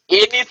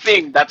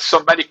thing that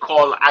somebody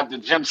called at the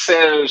jam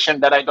session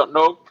that I don't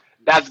know,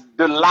 that's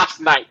the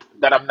last night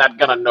that I'm not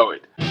gonna know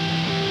it.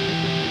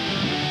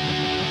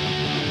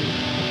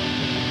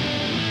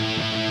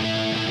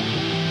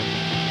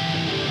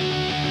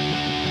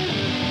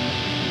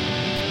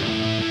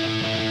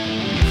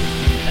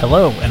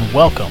 Hello and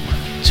welcome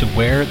to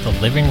Where the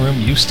Living Room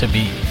Used to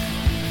Be,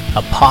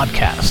 a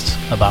podcast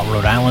about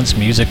Rhode Island's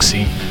music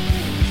scene.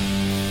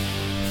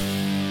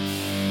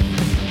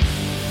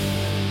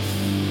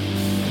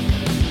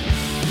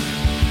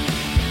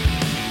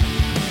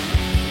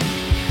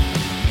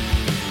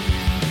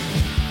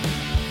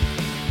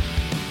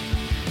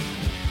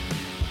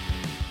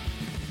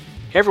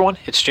 Hey everyone,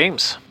 it's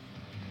James.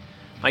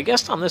 My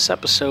guest on this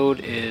episode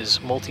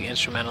is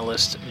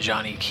multi-instrumentalist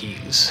Johnny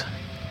Keys.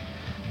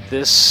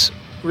 This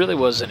really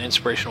was an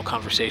inspirational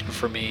conversation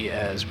for me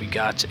as we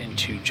got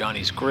into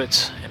Johnny's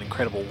grit and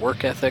incredible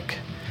work ethic,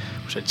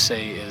 which I'd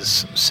say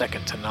is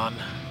second to none.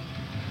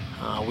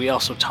 We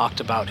also talked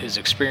about his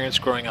experience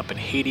growing up in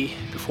Haiti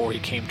before he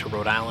came to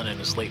Rhode Island in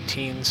his late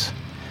teens.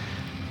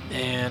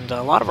 And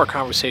a lot of our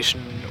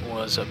conversation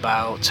was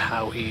about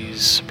how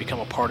he's become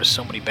a part of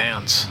so many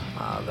bands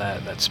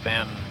that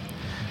span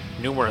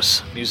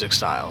numerous music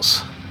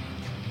styles.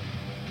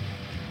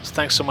 So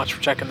thanks so much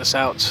for checking this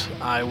out.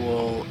 I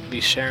will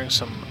be sharing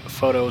some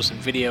photos and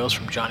videos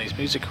from Johnny's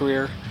music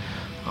career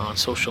on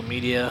social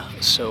media,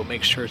 so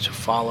make sure to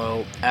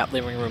follow at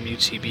Living Room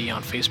UTB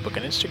on Facebook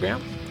and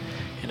Instagram,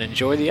 and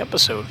enjoy the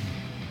episode.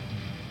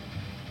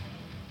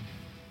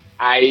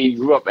 I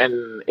grew up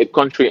in a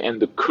country in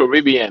the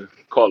Caribbean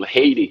called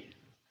Haiti.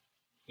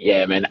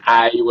 Yeah, man.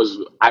 I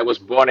was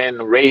born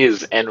and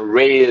raised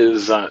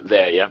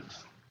there. Yeah,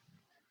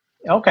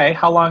 Okay,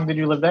 how long did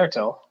you live there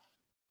till?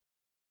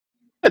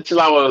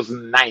 until I was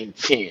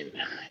 19.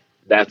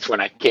 That's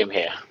when I came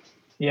here.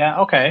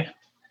 Yeah, okay.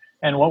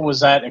 And what was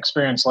that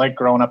experience like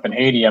growing up in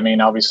Haiti? I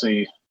mean,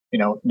 obviously,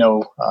 know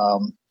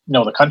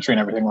the country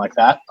and everything like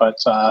that, but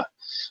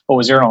what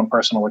was your own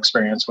personal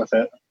experience with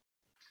it?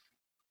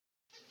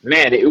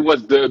 Man, it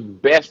was the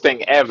best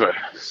thing ever.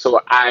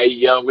 So I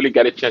really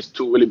got a chance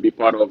to really be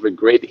part of a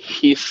great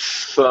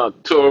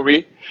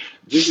history.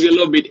 This is a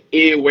little bit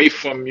away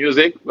from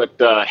music, but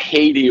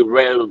Haiti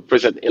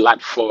represents a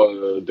lot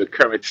for the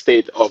current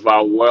state of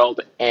our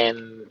world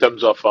in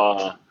terms of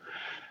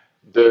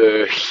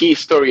the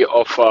history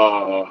of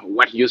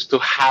what used to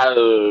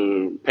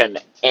happen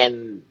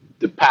in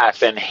the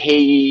past. And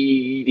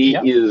Haiti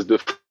Yep. is the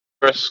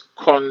first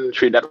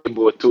country that was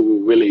able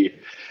to really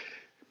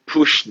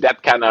push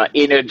that kind of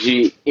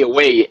energy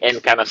away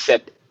and kind of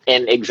set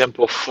an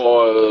example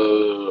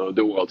for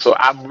the world. So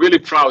I'm really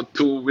proud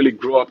to really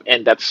grow up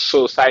in that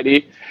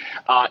society.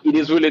 It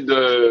is really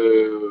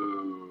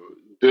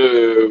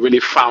the really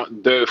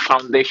found the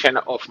foundation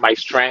of my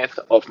strength,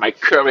 of my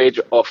courage,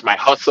 of my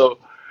hustle.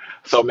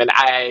 So man,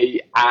 I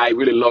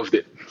really loved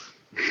it.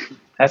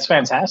 That's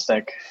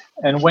fantastic.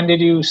 And when did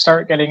you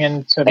start getting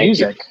into Thank you.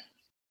 music?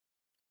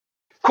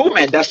 Cool,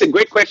 man. That's a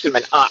great question,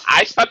 man.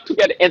 I started to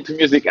get into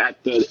music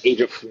at the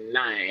age of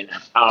 9.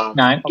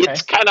 Nine,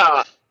 It's okay. kind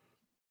of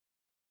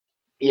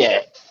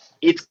Yeah,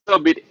 it's a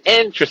bit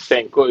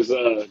interesting because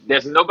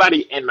there's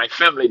nobody in my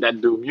family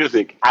that do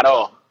music at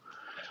all.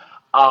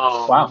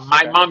 Wow,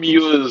 My okay. mom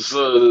used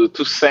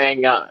to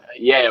sing.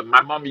 Yeah,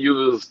 my mom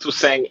used to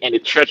sing in the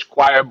church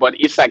choir, but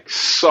it's like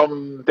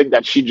something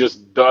that she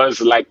just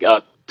does like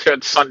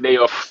third Sunday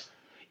of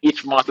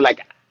each month,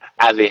 like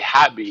as a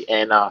hobby.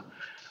 And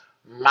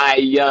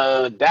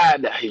my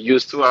dad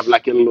used to have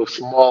like a little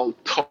small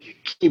toy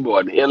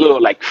keyboard, a little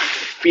like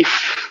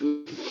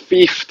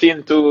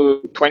 15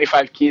 to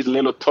 25 keys,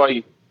 little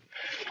toy.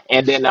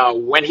 And then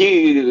when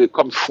he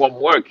comes from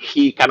work,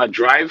 he kind of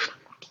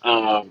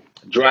uh,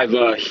 drive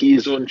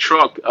his own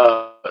truck.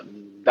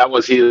 That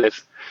was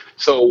his.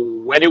 So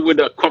when he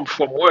would come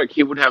from work,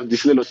 he would have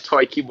this little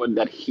toy keyboard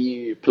that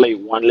he play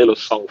one little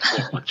song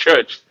from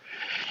church.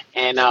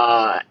 And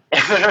and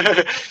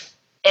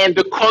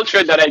the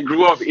culture that I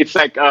grew up, it's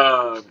like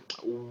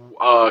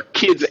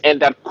kids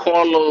and that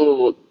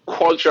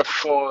culture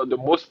for the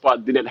most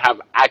part didn't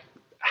have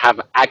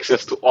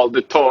access to all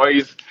the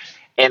toys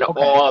and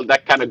Okay. all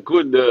that kind of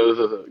good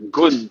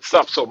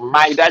stuff. So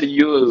my dad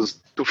used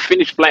to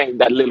finish playing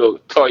that little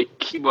toy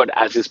keyboard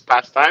as his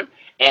pastime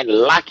and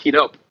lock it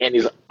up in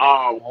his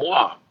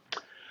armoire.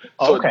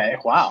 So Okay,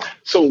 wow.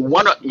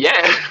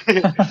 yeah,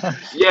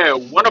 yeah,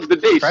 one of the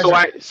days. So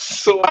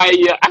Treasure.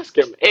 I asked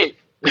him, hey,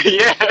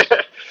 yeah.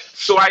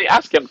 So I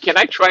asked him, can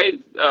I try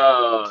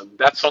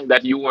that song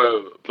that you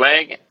were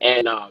playing?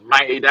 And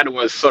my dad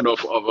was sort of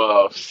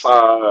a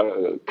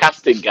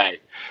sarcastic guy,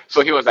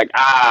 so he was like,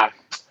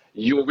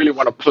 you really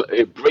want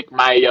to break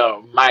my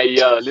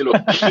little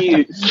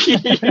keyboard.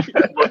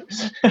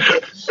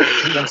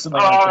 He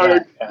instantly went to uh,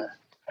 that. Yeah.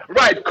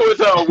 Right, because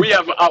we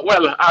have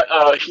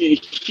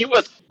he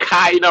was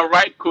kind of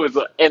right, because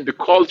in the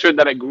culture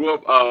that I grew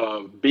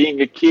up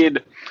being a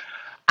kid,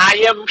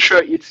 I am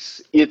sure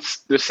it's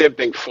the same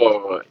thing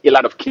for a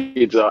lot of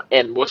kids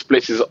in most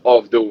places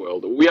of the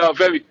world. We are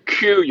very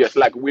curious.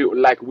 Like we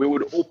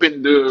would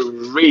open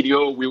the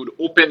radio, we would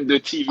open the Oh,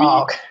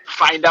 TV, okay.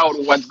 find out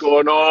what's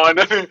going on.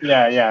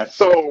 Yeah, yeah.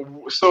 So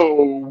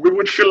we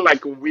would feel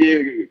like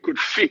we could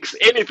fix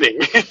anything.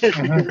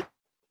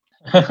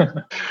 Hmm.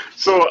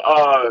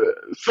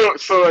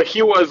 So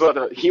he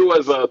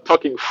was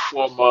talking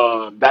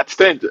from that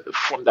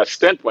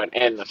standpoint,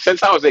 and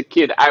since I was a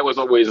kid, I was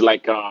always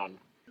like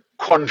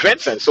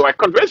convincing. So I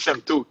convinced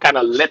him to kind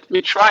of let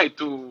me try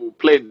to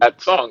play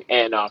that song,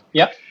 and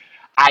Yep.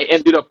 I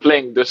ended up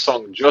playing the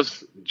song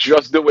just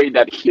the way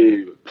that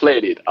he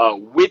played it,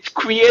 which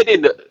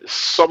created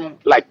some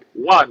like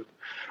one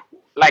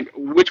like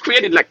which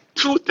created like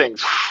two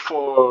things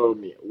for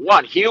me.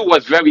 One, he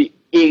was very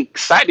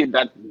excited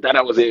that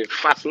I was a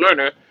fast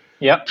learner.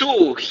 Yep.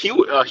 Two, he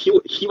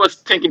was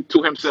thinking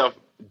to himself,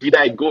 did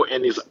I go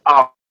in his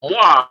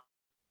armoire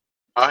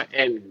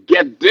and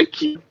get the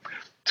key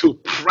to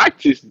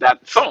practice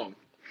that song? Hmm.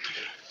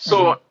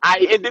 So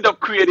I ended up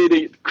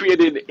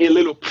creating a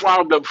little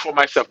problem for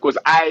myself because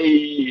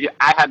I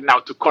had now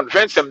to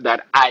convince him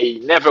that I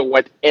never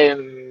went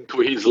into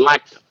his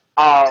locked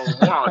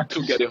armoire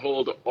to get a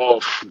hold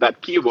of that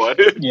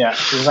keyboard. Yeah.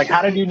 He was like,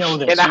 "How did you know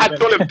And this?" I You had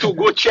told him to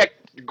go check,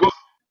 go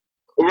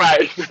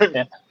right.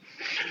 yeah.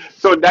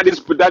 So that is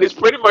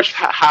pretty much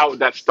how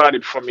that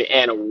started for me.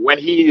 And when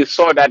he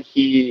saw that,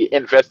 he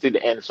invested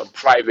in some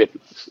private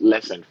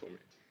lesson for me.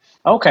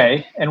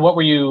 Okay. And what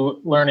were you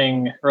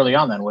learning early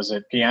on then? Was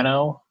it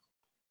piano?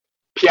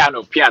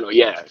 Piano, yeah.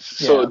 Yeah.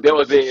 So there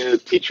was a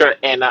teacher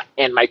in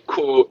my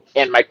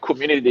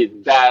community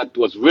that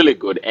was really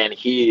good, and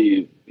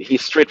he's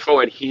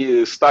straightforward.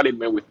 He started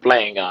me with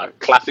playing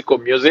classical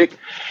music,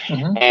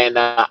 Hmm. and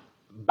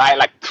by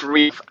like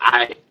three,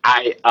 I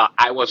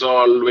was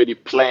already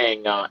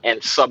playing and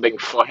subbing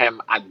for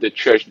him at the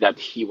church that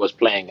he was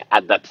playing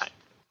at that time.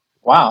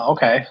 Wow.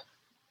 Okay.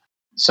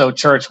 So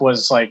church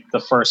was like the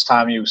first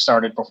time you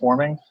started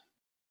performing?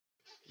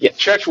 Yeah,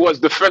 church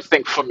was the first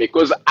thing for me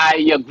because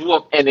I grew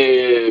up in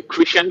a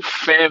Christian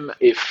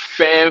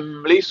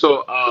family.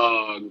 So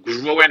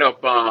growing up,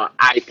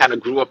 I kind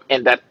of grew up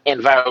in that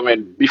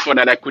environment. Before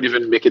that, I could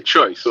even make a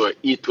choice. So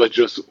it was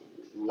just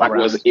what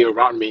was Around.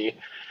 around me,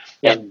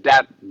 Yep. and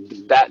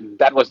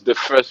that was the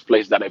first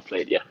place that I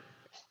played. Yeah.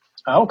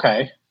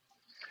 Okay.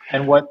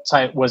 And what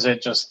type was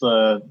it? Just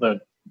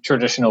the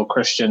traditional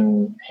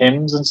Christian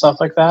hymns and stuff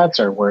like that,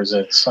 or was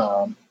it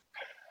um,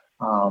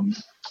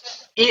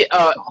 It,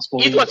 uh, it gospel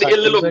was a type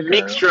little music? Or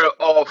mixture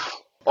of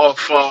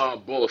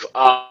both.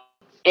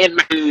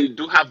 And we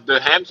do have the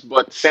hams,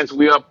 but since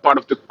we are part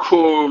of the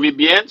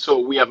Caribbean, so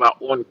we have our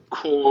own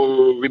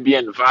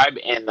Caribbean vibe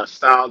and a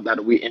style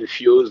that we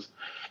infuse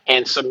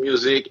and some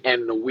music,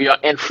 and we are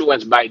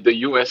influenced by the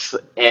U.S.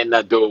 and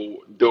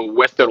the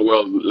Western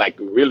world, like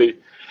really a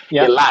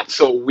yeah. lot.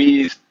 So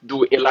we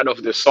do a lot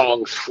of the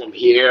songs from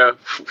here,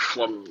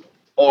 from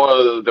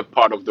all the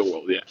part of the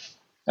world. Yeah.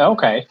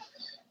 Okay.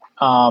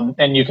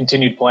 And you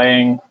continued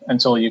playing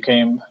until you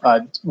came.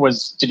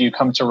 Did you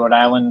come to Rhode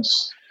Island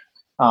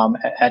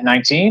at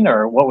 19,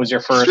 or what was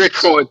your first?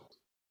 Straightforward.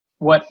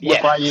 What Yeah.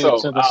 brought you So,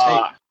 to the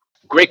state?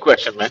 great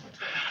question, man.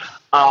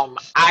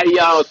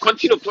 I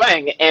continued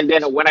playing, and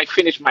then when I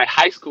finished my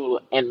high school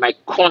and my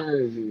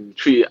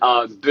country,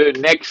 the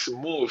next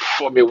move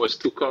for me was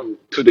to come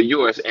to the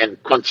U.S.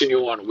 and continue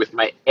on with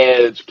my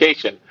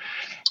education.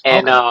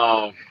 And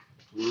Okay.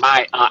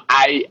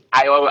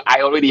 I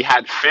already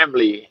had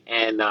family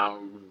and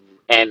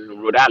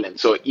Rhode Island,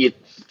 so it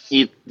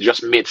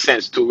just made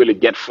sense to really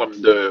get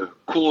from the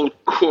cool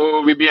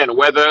Caribbean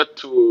weather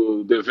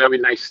to the very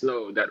nice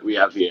snow that we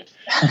have here.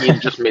 It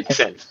just made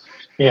sense.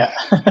 Yeah.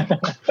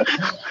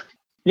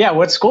 Yeah.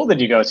 What school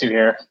did you go to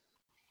here?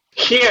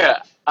 Here,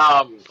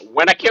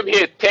 when I came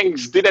here,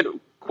 things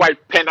didn't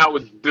quite pan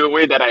out the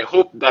way that I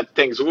hoped that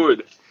things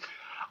would.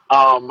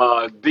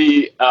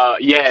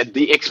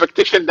 The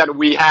expectation that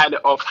we had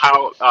of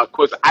how,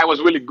 because I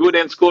was really good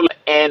in school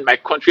and my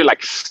country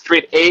like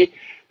straight A,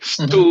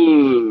 Hmm.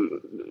 still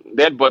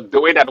that, but the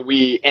way that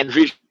we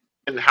envisioned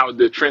how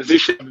the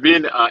transition had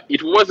been,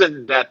 it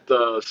wasn't that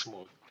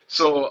smooth.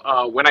 So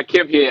when I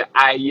came here,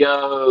 I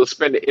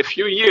spent a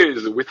few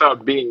years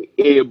without being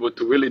able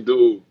to really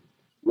do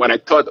what I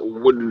thought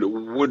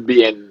would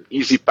be an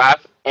easy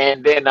path,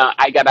 and then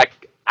I got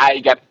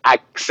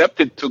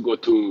accepted to go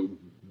to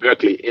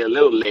Berkeley a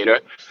little later,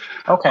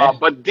 Okay.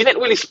 but didn't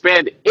really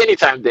spend any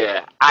time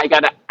there. I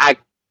got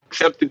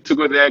accepted to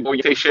go there, go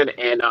orientation,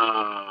 and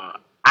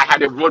I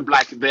had a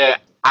roadblock there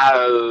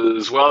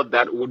as well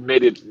that would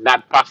made it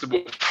not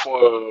possible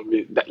for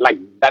me.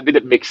 That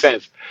didn't make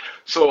sense.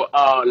 So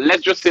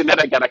let's just say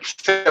that I got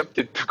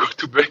accepted to go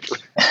to Berkeley.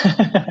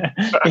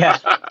 Yeah.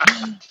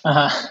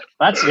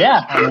 That's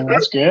yeah. I mean,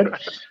 that's good.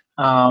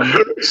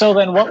 So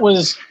then, what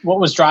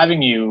was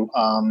driving you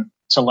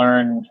to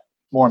learn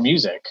more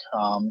music?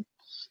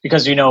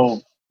 Because you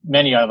know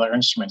many other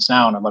instruments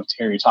now, and I'd love to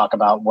hear you talk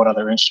about what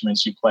other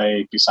instruments you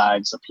play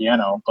besides the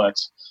piano. But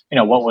you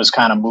know, what was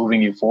kind of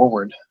moving you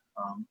forward?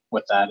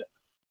 with that.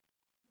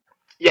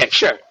 Yeah,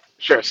 sure,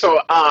 sure. So,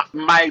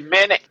 my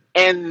main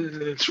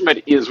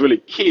instrument is really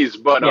keys,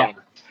 but Yeah.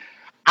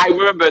 I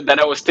remember that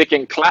I was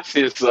taking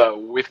classes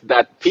with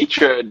that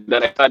teacher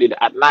that I studied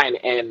at nine,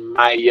 and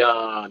my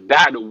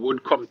dad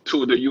would come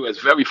to the U.S.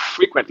 very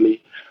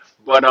frequently,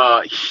 but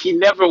he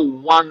never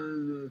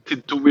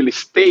wanted to really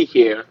stay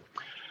here.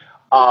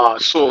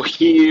 So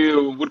he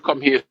would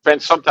come here,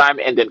 spend some time,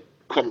 and then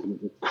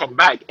come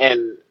back.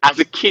 And as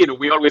a kid,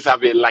 we always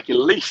have a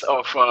list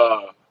of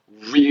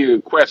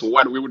requests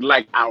what we would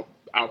like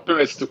our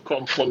parents to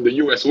come from the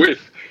U.S. with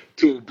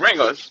to bring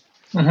us.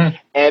 Hmm.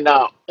 And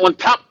on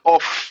top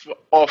of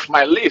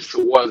my list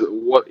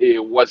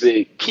was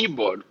a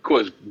keyboard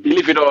because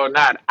believe it or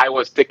not, I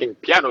was taking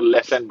piano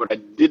lesson, but I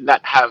did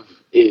not have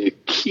a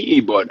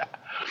keyboard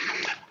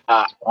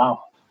uh,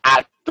 Wow.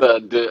 at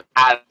the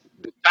time,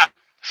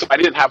 so I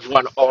didn't have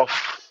one of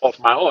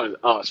my own.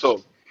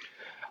 So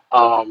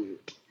um,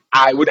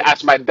 I would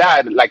ask my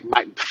dad. Like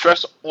my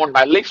first on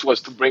my list was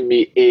to bring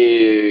me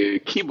a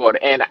keyboard,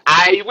 and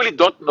I really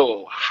don't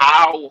know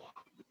how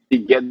he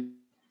get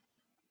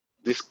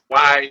this.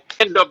 Why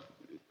end up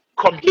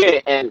come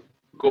here and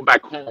go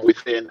back home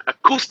with an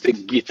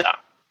acoustic guitar.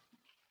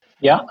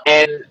 Yeah.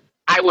 And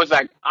I was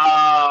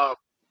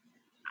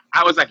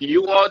like,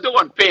 you are the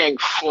one paying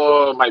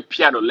for my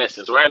piano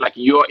lessons, right? Like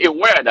you're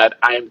aware that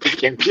I am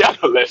taking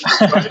piano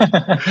lessons, right?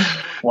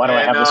 Why do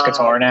I And have this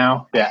guitar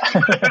now? Yeah.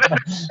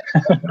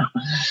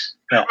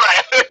 Yeah.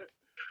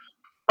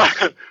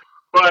 right.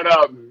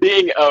 But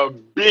being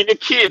a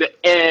kid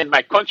in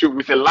my country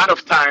with a lot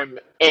of time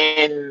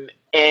in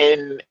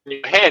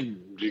your head,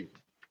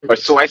 but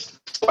so I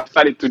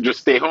started to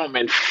just stay home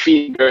and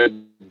figure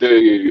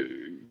the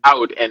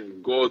out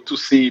and go to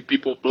see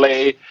people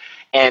play,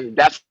 and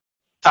that's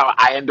how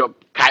I end up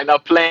kind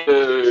of playing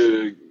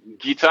the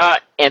guitar.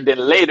 And then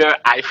later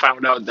I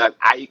found out that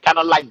I kind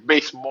of like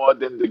bass more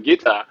than the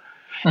guitar,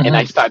 and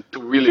I Hmm. started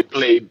to really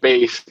play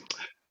bass.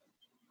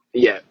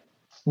 Yeah.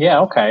 Yeah.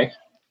 Okay.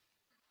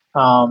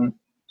 Um,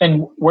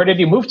 and where did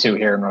you move to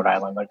here in Rhode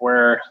Island? Like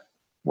where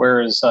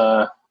is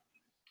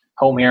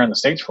home here in the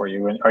States for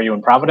you? Are you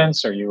in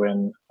Providence? Are you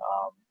in?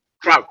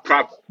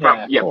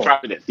 Yeah. Yeah, Cool.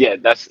 Providence. Yeah,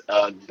 that's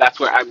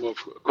where I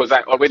moved because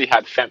I already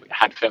had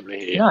family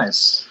here.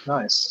 Nice.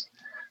 Nice.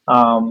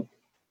 Um,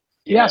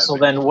 yeah. Yeah, So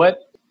man. then what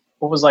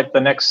was like the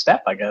next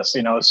step? I guess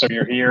so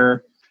you're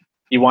here.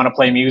 You want to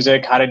play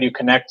music. How did you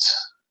connect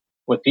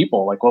with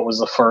people? Like what was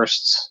the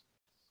first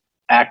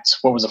act?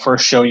 What was the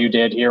first show you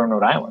did here in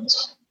Rhode Island?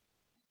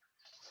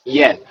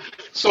 Yeah.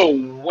 So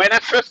when I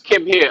first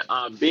came here,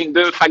 being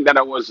the fact that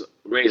I was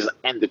raised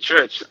in the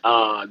church,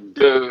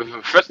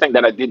 the first thing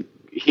that I did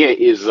here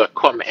is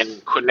come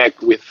and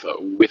connect with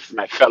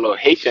my fellow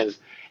Haitians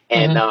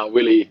and Hmm.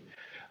 really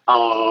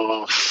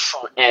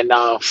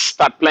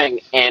start playing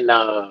in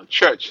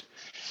church.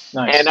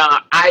 And Nice.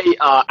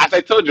 as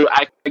I told you,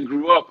 I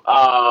grew up.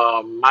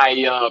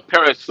 My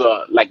parents,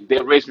 like,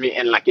 they raised me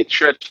in like a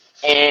church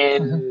Hmm.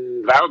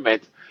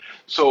 environment.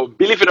 So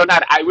believe it or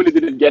not, I really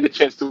didn't get a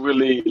chance to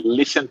really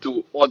listen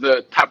to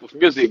other type of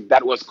music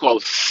that was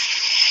called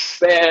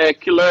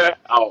secular.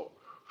 Oh,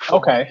 from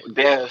Okay.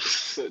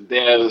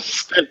 their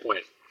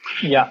standpoint.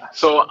 Yeah.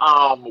 So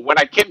when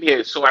I came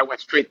here, so I went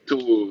straight to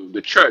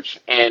the church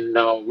and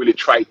really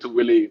tried to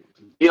really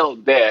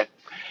build there.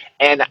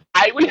 And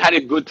I really had a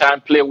good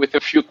time playing with a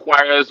few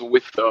choirs,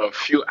 with a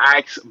few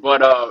acts,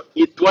 but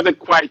it wasn't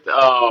quite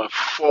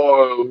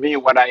for me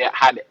what I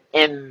had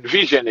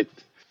envisioned it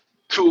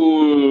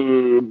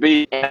to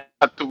be, and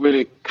to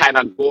really kind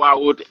of go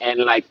out and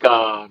like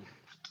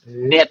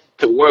net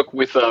to work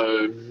with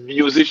a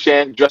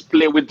musician, just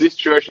play with this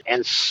church,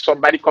 and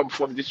somebody come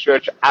from this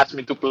church ask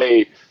me to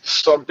play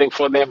something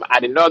for them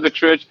at another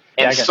church,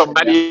 Yeah. and I get you. Yeah.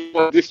 somebody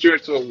from this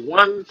church. So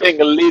one thing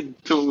lead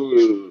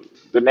to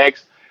the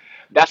next.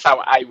 That's how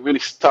I really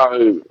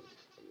started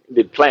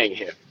playing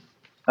here.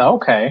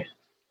 Okay.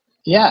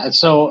 Yeah.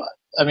 So,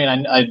 I mean,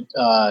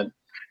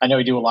 I know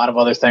you do a lot of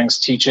other things,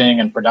 teaching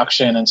and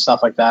production and stuff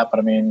like that. But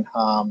I mean,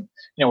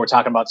 we're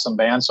talking about some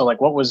bands. So, like,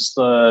 what was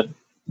the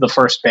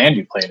first band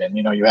you played in?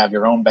 You have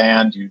your own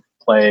band. You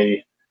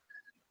play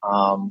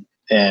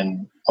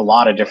in a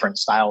lot of different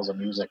styles of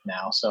music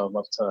now. So, I'd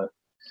love to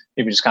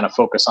maybe just kind of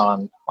focus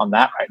on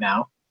that right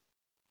now.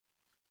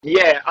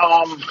 Yeah,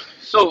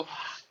 so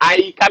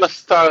I kind of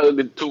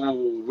started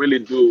to really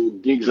do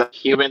gigs like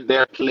here and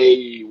there,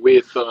 play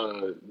with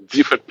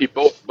different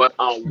people. But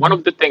one Hmm.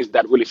 of the things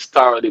that really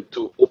started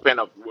to open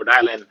up Rhode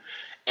Island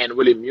and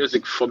really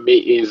music for me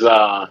is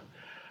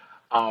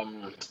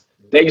um,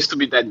 there used to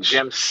be that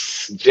jam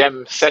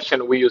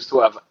session we used to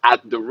have at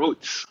the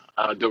Roots,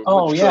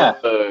 Oh yeah,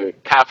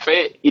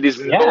 Cafe. It is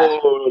yeah. no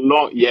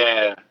long,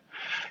 yeah,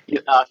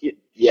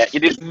 yeah,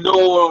 it is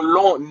no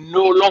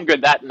longer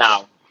that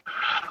now.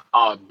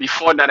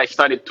 Before that, I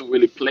started to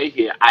really play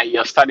here. I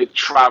started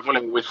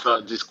traveling with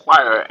this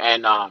choir,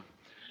 and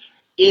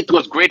it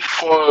was great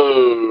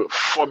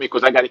for me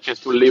because I got a chance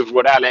to leave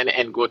Rhode Island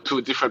and go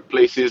to different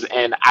places,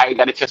 and I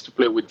got a chance to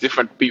play with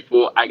different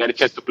people. I got a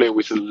chance to play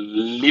with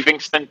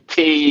Livingston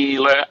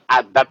Taylor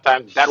at that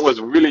time. That was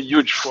really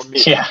huge for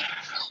me Yeah.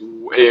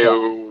 Yeah.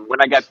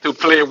 when I got to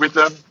play with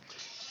them.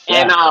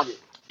 And Yeah.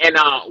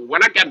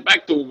 when I got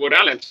back to Rhode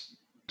Island,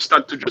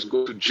 start to just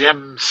go to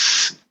jam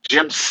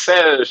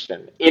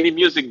session, any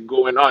music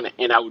going on,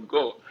 and I would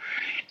go.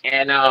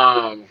 And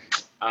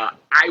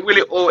I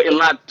really owe a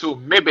lot to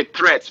Maybe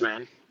Threats,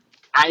 man.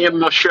 I am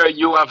not sure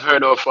you have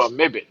heard of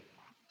Maybe.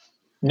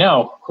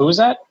 No. Who's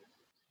that?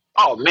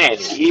 Oh man,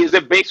 he's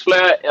a bass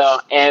player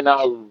in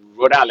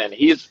Rhode Island.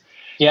 He's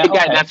Yeah. a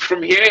guy Okay. that's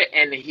from here,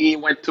 and he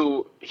went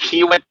to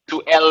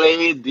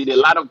LA, did a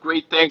lot of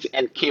great things,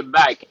 and came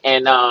back.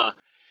 And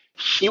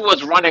he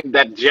was running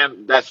that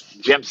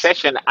jam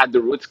session at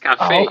the Roots Oh,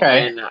 Cafe, okay.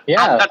 and at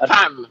Yeah. that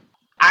time,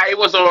 I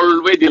was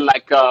already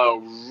like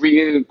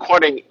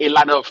recording a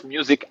lot of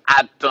music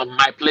at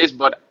my place,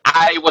 but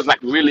I was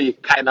like really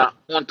kind of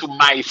onto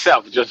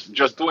myself,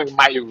 just doing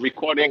my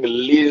recording,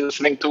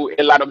 listening to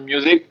a lot of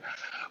music.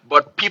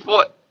 But people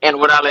in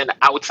Rhode Island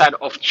outside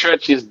of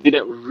churches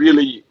didn't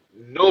really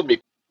know me.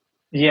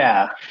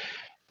 Yeah.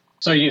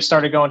 So you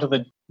started going to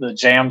the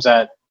jams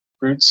at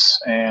Roots,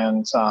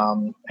 and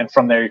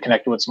from there you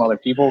connected with some other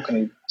people. Can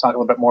you talk a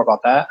little bit more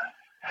about that?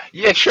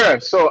 Yeah, sure.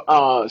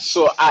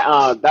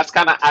 That's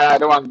kind of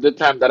around the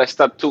time that I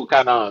start to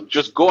kind of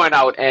just going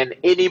out, and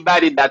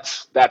anybody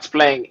that's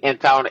playing in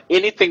town,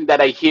 anything that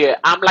I hear,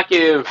 I'm like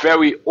a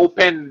very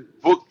open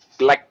book,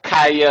 like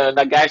Kaya,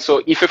 the guy.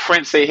 So if a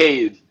friend say,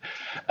 "Hey,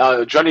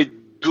 Johnny,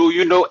 do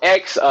you know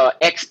X?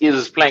 X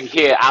is playing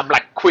here." I'm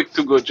like quick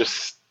to go,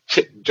 just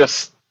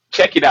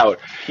check it out.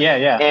 Yeah.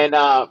 Yeah. And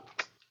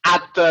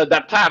at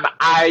that time,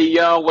 I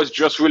was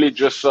just really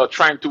just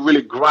trying to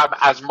really grab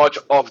as much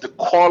of the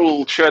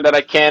culture that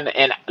I can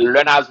and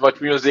learn as much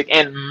music.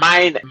 And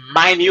mind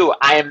you,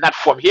 I am not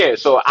from here,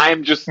 so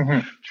I'm just Hmm.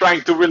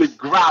 trying to really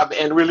grab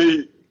and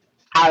really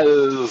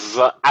as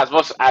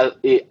much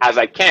as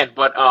I can.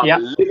 But Yeah.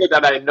 little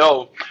that I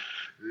know,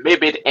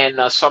 maybe and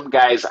some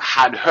guys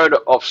had heard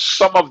of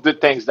some of the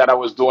things that I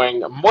was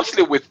doing,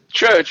 mostly with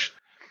church.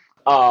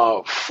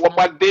 From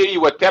what they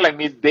were telling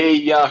me, they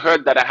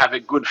heard that I have a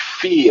good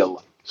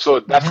feel. So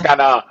that's Hmm.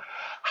 kind of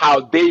how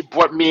they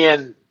brought me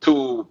in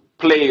to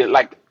play,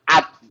 like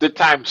at the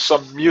time,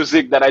 some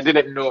music that I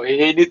didn't know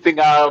anything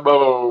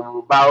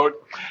about.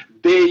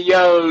 They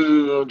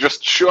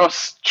just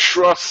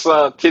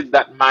trusted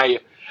that my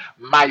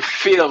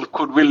feel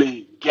could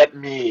really get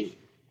me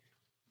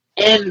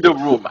in the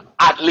room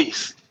at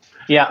least.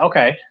 Yeah.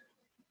 Okay.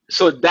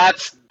 So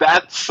that's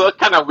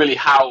kind of really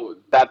how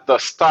that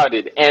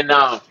started. And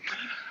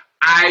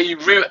I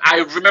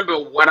remember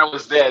when I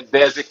was there.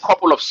 There's a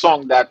couple of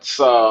songs that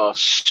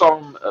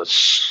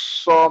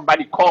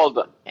somebody called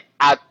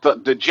at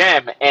the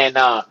jam, and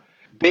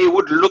they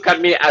would look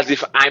at me as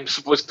if I'm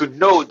supposed to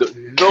know the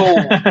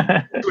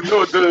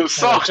They're like,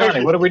 song.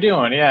 Johnny, what are we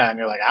doing? Yeah, and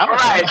you're like, I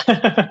Right.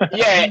 don't know.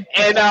 Yeah,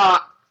 and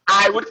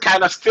I would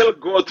kind of still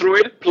go through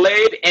it, play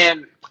it,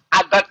 and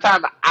at that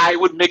time I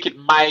would make it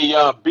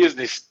my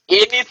business.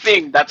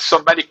 Anything that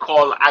somebody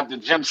call at the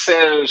gym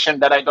session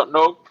that I don't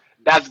know,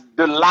 that's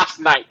the last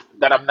night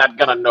that I'm not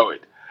gonna know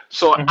it.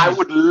 So I Hmm.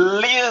 would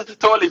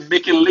literally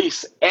make a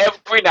list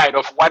every night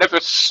of whatever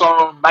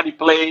somebody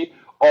play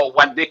or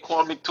what they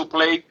call me to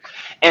play,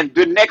 and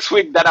the next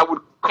week that I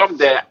would come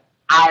there,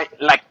 I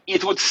like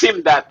it would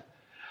seem that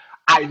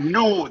I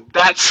knew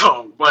that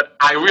song, but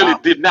I really Wow.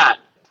 did not.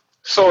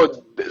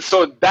 So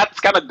that's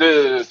kind of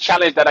the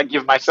challenge that I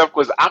give myself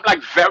because I'm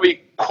like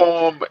very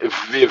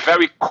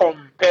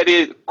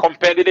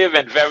competitive,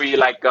 and very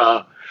like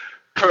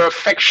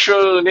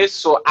perfectionist.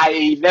 So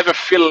I never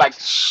feel like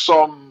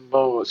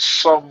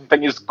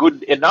something is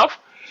good enough.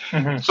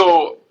 Hmm.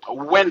 So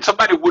when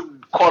somebody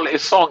would call a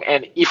song,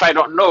 and if I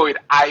don't know it,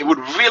 I would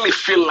really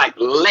feel like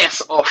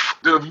less of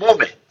the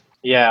moment.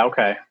 Yeah.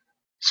 Okay.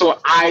 So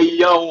I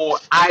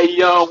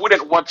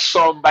wouldn't want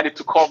somebody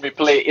to call me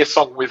play a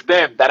song with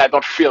them that I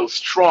don't feel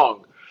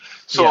strong.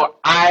 Yeah.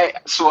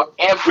 So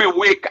every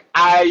week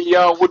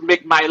I would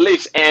make my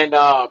list, and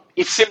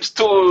it seems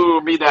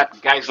to me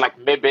that guys like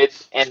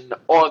Mebet and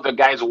all the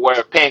guys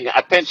were paying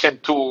attention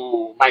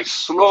to my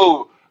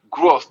slow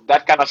growth.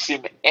 That kind of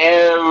seemed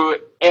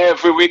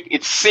every week.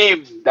 It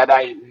seemed that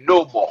I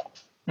know more.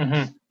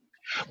 Hmm.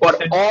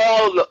 But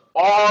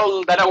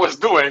all that I was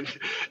doing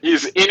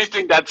is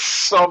anything that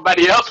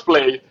somebody else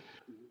play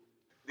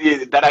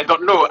that I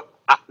don't know.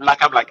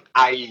 Like I'm like,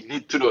 I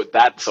need to know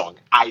that song.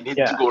 I need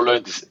to Yeah. go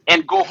learn this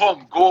and go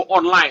home, go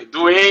online,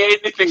 do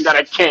anything that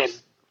I can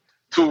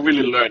to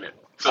really learn it.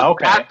 So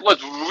Okay. that was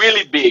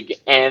really big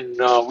and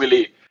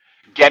really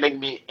getting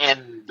me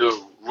in the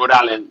Rhode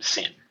Island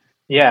scene.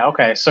 Yeah.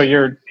 Okay. So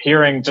you're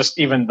hearing just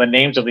even the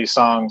names of these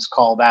songs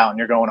called out, and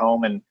you're going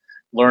home and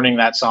learning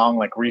that song,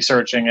 like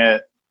researching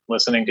it,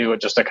 listening to it,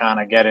 just to kind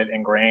of get it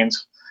ingrained.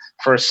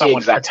 For someone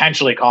Exactly.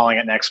 potentially calling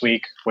it next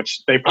week,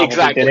 which they probably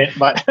Exactly. didn't,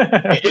 but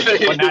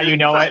but now you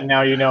know it, and Exactly.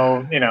 now you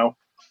know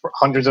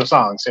hundreds of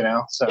songs,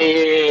 So,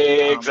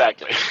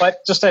 Exactly. but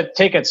just to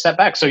take a step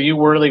back, so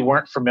you really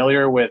weren't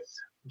familiar with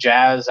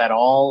jazz at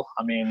all?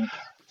 I mean,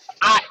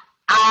 I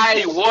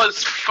I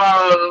was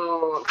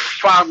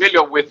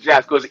familiar with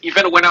jazz because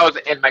even when I was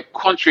in my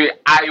country,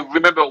 I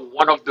remember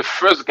one of the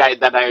first guys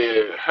that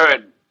I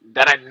heard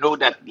that I know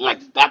that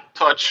like that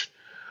touch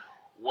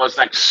was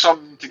like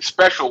something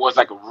special was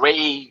like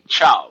Ray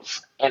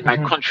Charles in my mhm,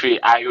 country.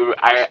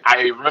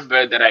 I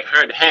remember that I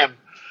heard him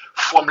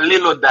from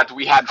little that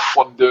we had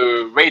from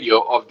the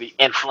radio of the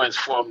influence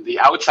from the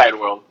outside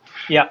world,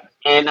 yeah,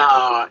 and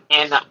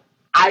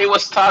I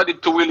was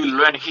started to really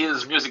learn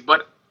his music,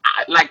 but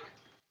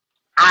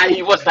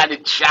I was not a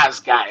jazz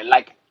guy.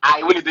 Like I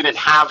really didn't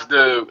have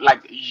the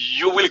like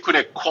you really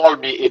couldn't call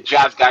me a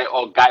jazz guy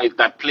or guy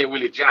that play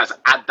really jazz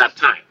at that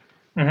time.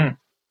 mhm.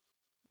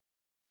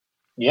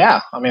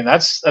 Yeah. I mean,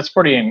 that's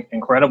pretty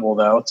incredible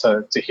though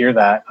to hear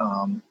that.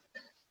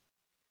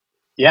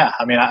 Yeah,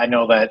 I mean, I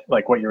know that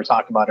like what you were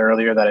talking about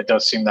earlier, that it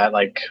does seem that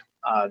like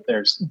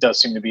there's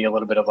does seem to be a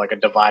little bit of like a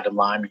divided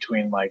line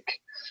between like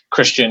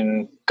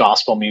Christian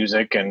gospel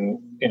music and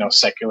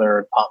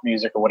secular pop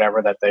music or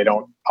whatever, that they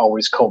don't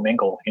always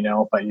commingle,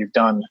 But you've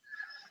done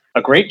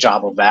a great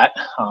job of that.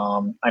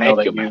 I know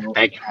Thank you, that man. you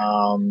Thank you.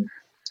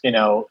 you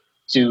know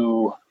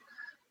do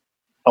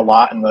a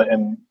lot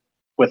in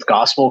with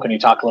gospel. Can you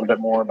talk a little bit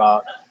more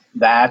about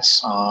that?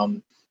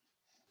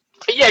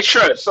 Yeah,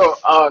 sure. So,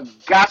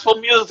 gospel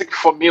music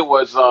for me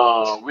was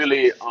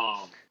really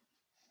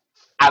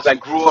as I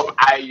grew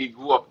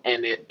up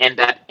in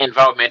that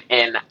environment,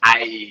 and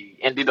I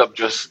ended up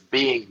just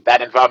being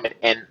that environment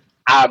and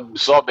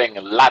absorbing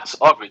lots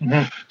of it.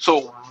 Mhm,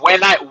 So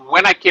when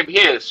I came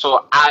here,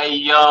 so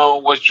I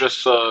was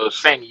just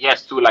saying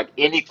yes to like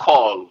any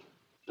call,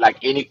 like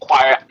any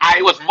choir.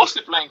 I was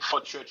mostly playing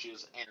for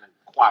churches and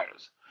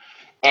choirs.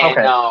 And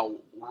okay.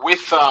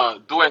 with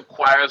doing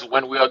choirs,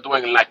 when we are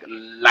doing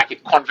like a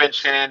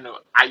convention,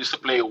 I used to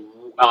play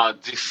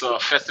this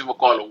festival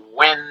called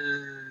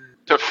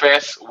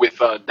Winterfest with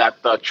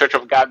that Church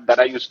of God that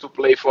I used to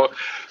play for.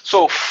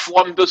 So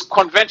from this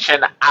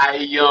convention,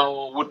 I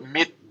would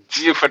meet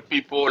different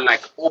people,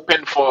 like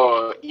open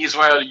for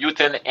Israel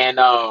youth and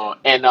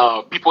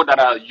people that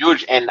are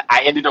huge, and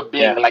I ended up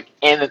being Yeah. like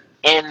in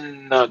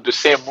the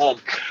same room.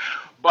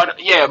 But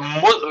yeah,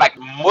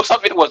 most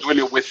of it was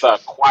really with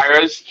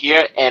choirs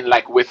here and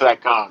like with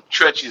like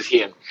churches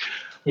here.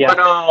 Yeah. But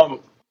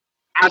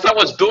as I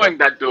was doing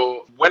that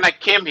though, when I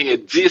came here,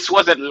 this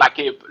wasn't like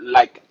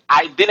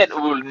I didn't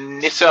really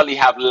necessarily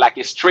have like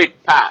a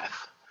straight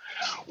path,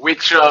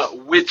 which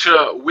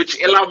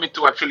allowed me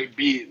to actually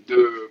be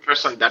the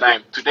person that I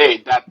am today.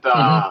 That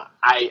Hmm.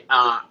 I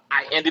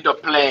ended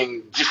up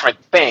playing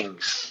different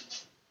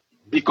things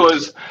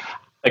because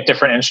Like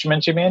different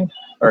instruments, you mean,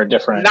 or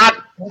different, not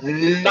or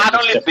not just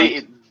only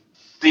different?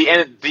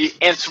 the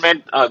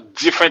instrument,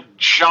 different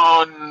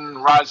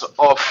genres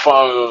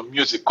of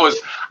music, because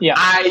Yeah.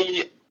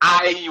 I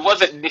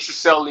wasn't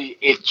necessarily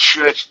a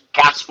church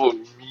gospel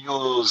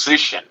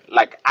musician.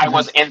 Like I Hmm.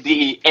 was in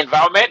the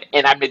environment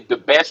and I made the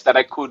best that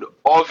I could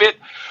of it,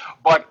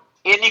 but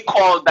any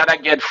call that I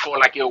get for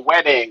like a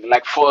wedding,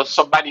 like for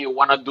somebody who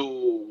wanna do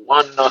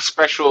one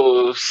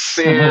special Hmm.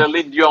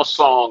 Celine Dion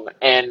song,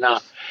 and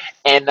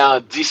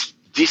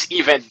this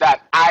event,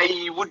 that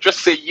I would just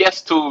say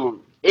yes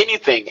to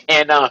anything.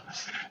 And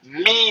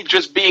me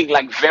just being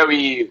like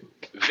very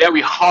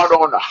hard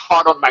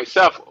on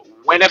myself.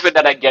 Whenever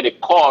that I get a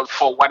call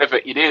for whatever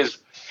it is,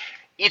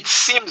 it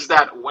seems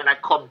that when I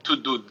come to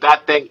do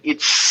that thing,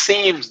 it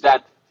seems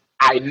that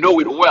I know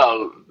it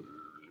well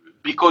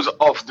because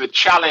of the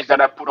challenge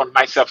that I put on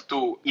myself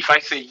to, if I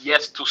say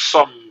yes to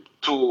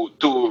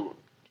to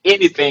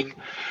anything,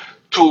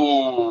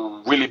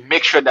 to really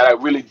make sure that I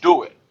really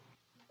do it.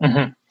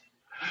 Hmm.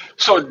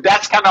 So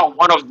that's kind of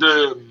one of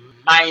the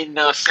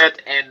mindset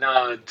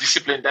and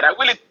discipline that I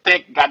really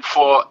thank God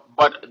for.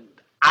 But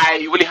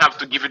I really have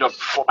to give it up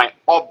for my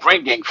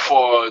upbringing,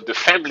 for the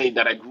family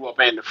that I grew up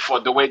in, for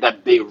the way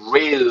that they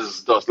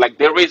raised us. Like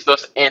they raised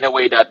us in a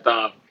way that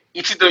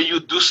it's either you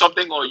do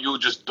something or you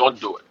just don't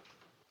do it.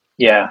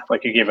 Yeah,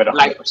 like you give it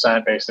Like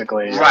 100%,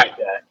 basically. Like, right.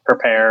 yeah,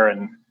 prepare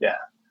and yeah.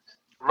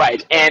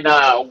 Right, and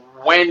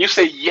when you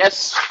say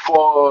yes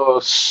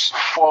for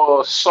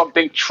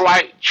something,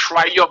 try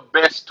your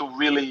best to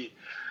really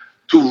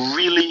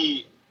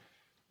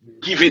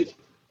give it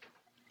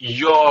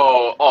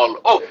your all.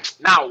 Oh,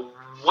 now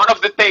one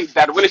of the things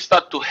that really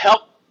started to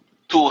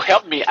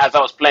help me as I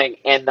was playing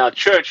in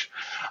church,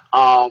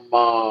 I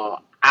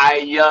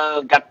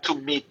got to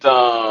meet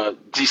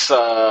this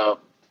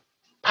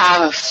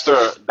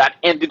pastor that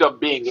ended up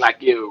being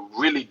like a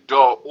really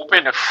door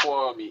opener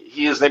for me.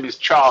 His name is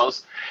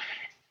Charles,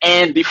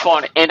 and the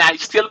phone, and I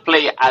still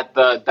play at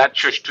that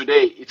church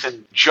today. It's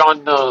in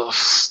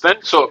Johnston.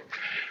 So,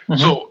 Hmm.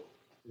 so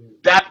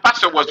that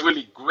pastor was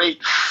really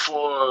great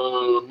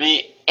for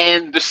me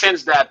in the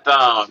sense that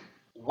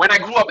when I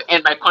grew up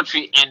in my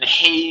country in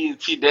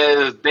Haiti,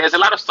 there's a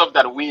lot of stuff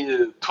that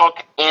we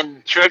talk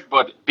in church,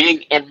 but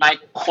being in my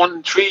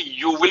country,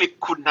 you really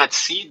could not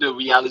see the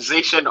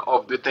realization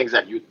of the things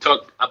that you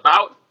talk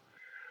about.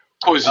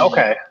 Cause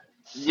Okay.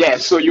 yeah,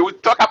 so you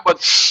would talk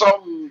about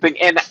something,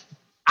 and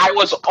I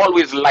was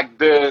always like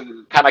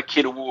the kind of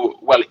kid who,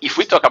 well, if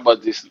we talk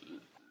about this,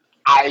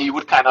 I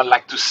would kind of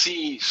like to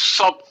see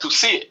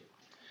it.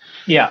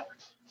 Yeah.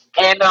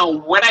 And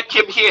when I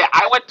came here,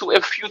 I went to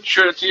a few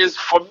churches.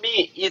 For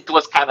me, it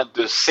was kind of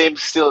the same,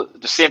 still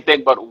the same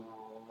thing. But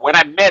when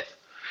I met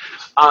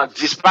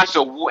this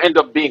pastor who ended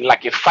up being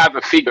like a father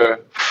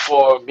figure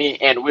for me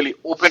and really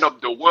opened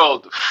up the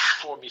world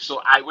for me,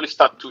 so I really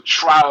started to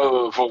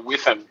travel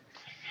with him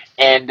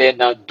and then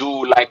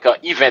do like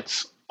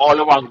events all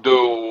around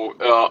the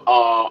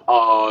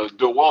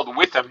world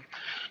with him,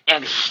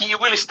 and he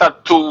really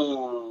started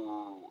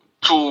to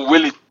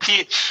really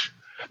teach,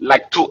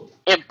 like to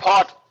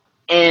impart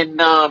in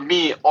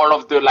me all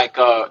of the like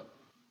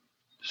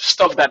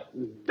stuff that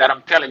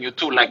I'm telling you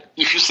too. Like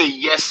if you say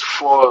yes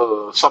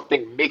for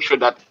something, make sure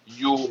that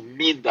you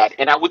mean that.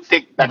 And I would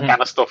take that Hmm.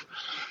 kind of stuff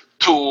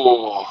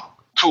to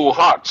to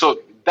heart. So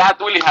that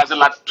really has a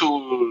lot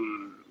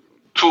to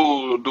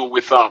do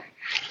with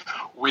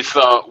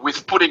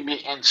putting me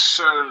in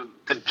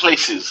certain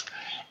places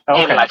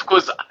in Okay. life.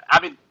 Because I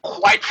mean,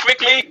 quite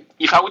frankly,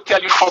 if I would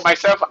tell you for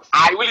myself,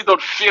 I really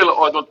don't feel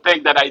or don't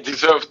think that I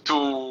deserve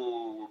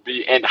to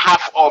be in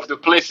half of the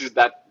places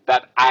that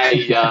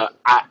I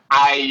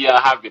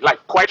have been.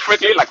 Like quite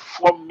frankly, like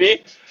for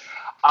me,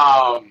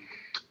 um,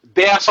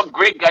 there are some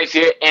great guys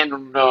here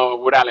in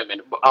Rhode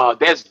Island.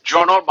 There's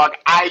John Allmark.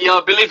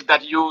 I believe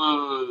that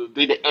you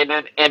did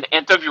an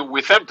interview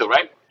with him too,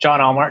 right? John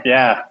Allmark.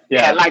 Yeah.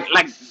 Yeah, Yeah. like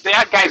there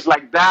are guys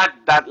like that,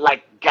 that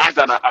like guys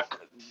that are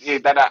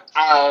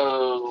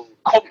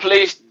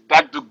accomplished,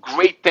 that do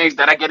great things,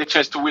 that I get a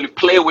chance to really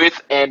play with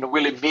and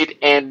really meet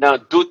and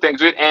do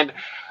things with. And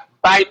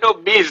by no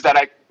means that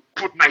I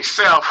put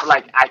myself,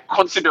 like I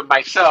consider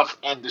myself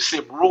in the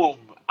same room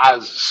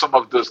as some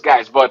of those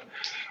guys, but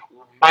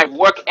my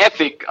work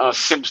ethic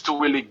seems to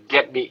really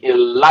get me a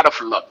lot of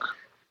luck.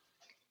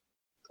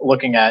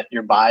 Looking at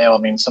your bio, I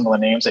mean, some of the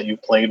names that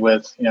you've played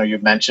with,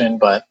 you've mentioned,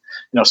 but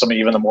some of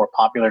even the more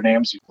popular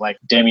names, like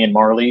Damian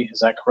Marley, is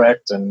that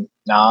correct? And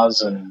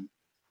Nas and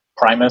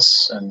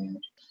Primus and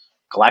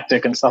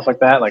Galactic and stuff like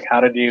that. Like,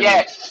 how did you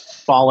Yeah,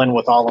 fall in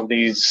with all of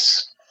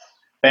these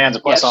bands,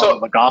 yeah. plus all of So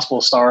the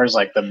gospel stars,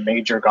 like the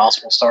major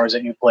gospel stars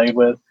that you played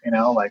with?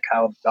 Like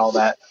how did all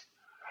that?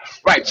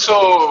 right.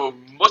 So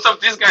most of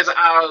these guys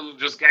are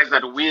just guys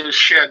that will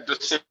share the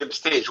same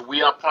stage.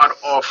 We are part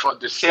of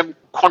the same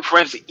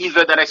conference,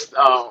 either that is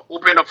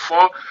open up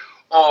for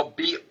or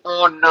be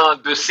on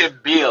the same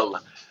bill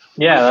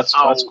Yeah, with that's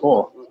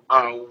cool.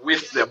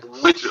 with them,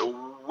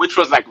 which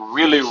was like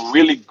really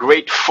really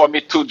great for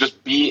me to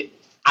just be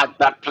at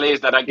that place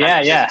that I got a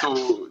Yeah, chance yeah,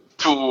 to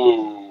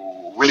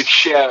really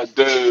share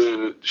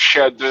the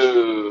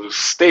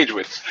stage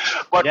with.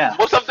 But yeah.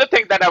 most of the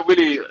things that I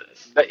really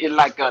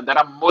that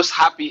I'm most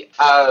happy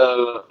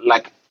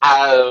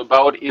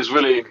about is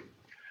really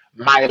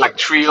my like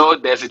trio.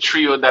 There's a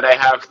trio that I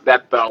have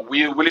that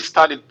we really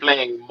started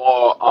playing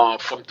more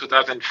from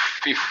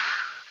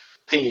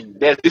 2015.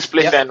 There's this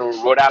place Yep.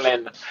 in Rhode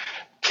Island,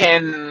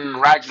 10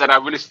 Rags, that I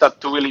really start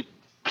to really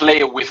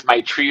play with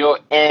my trio,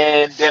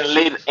 and then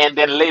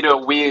later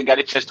we got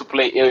a chance to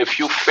play a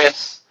few Hmm.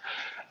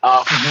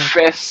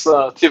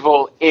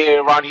 festival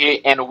around here,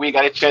 and we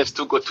got a chance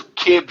to go to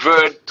Cape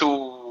Verde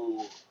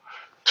to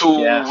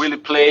Yeah. really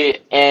play,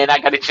 and I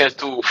got a chance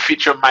to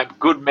feature my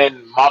good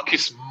man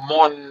Marcus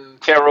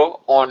Montero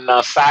on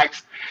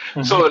sax.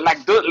 So Hmm.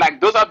 like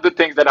those are the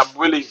things that I'm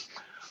really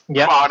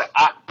Yep.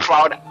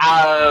 proud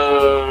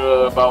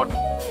about.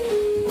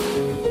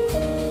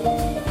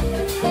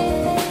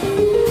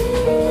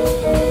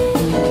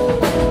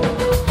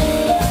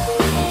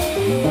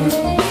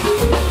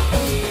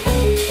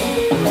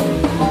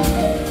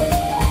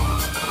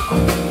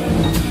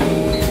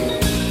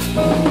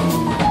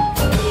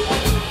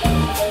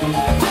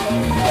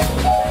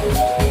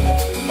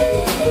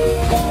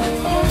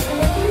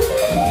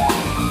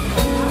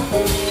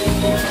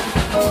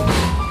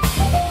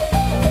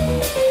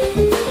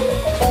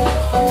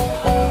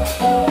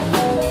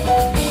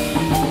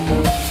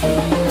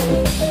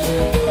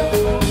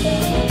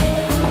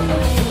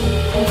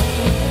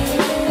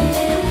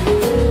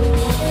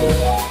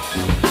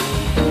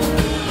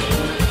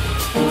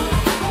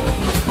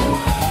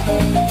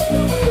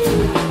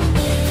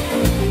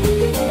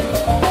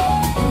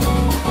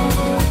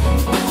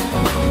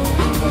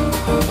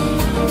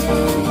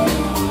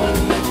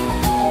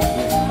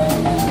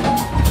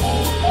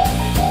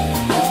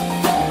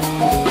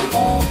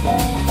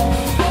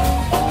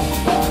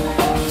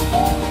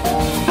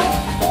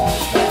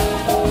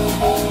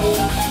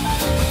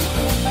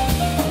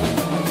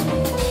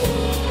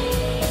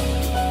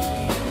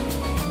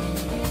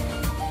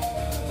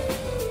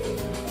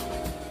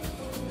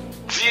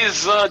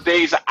 These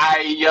days,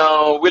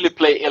 I really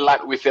play a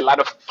lot with a lot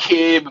of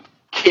Cape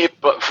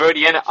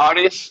Verdean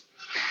artists.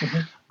 Hmm.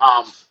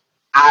 Um,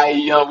 I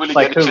really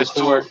Like get a who? chance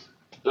Who to were?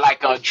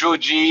 like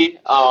Joji,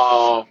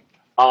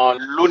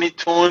 Looney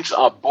Tunes,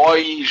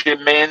 Boy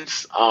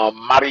Gemens,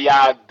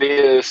 Maria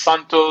de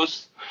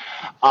Santos.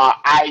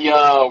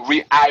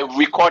 I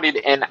recorded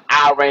and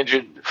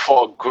arranged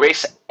for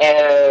Grace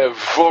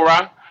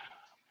Evora.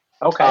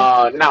 Okay.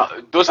 Now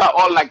those are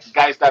all like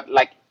guys that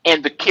like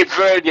in the Cape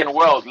Verdean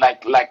world.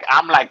 Like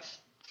I'm like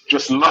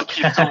just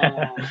lucky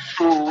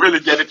to really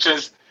get a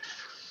chance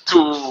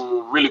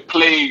to really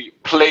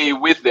play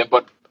with them.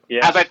 But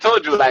Yeah. as I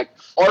told you, like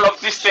all of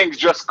these things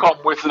just come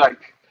with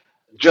like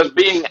just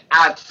being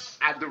at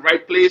the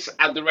right place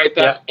at the right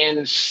time,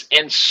 Yeah.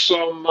 and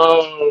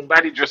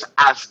somebody just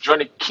asked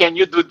Johnny, "Can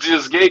you do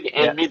this gig?" Yeah.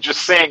 And me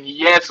just saying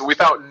yes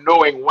without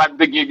knowing what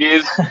the gig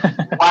is,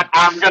 what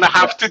I'm gonna Yeah.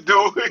 have to do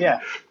Yeah.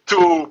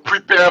 to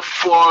prepare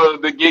for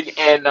the gig,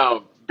 and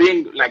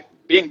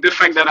being the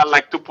fact that I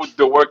like to put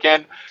the work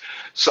in.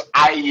 So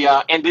I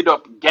ended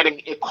up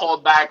getting a call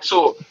back.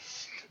 So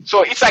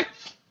it's like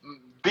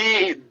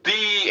the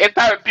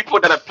entire people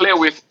that I play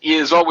with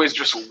is always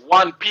just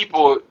one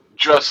people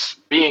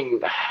just being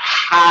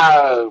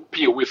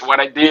happy with what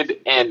I did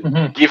and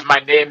Hmm. give my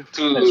name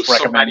to Just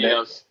recommend somebody it.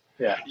 else.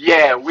 Yeah.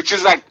 Yeah, which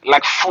is like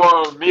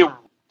for me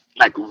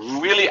like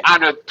really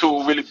honored to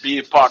really be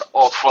a part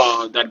of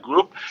that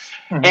group.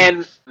 Hmm.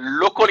 And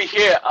locally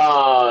here,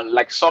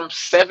 like some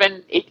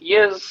 7, 8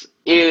 years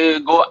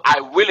ago, I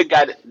really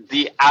got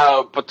the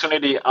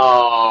opportunity.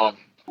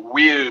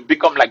 We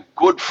become like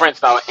good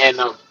friends now, and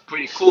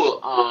pretty cool.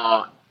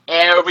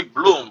 Eric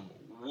Bloom,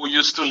 who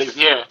used to live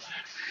here,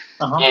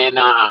 Uh-huh. and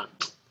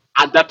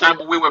at that time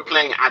we were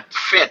playing at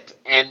FET,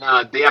 and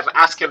they have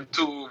asked him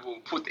to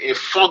put a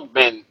funk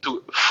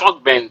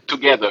band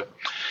together.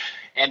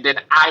 And then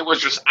I was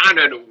just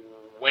honored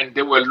when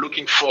they were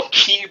looking for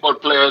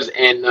keyboard players,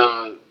 and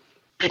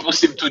people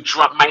seemed to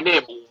drop my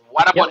name.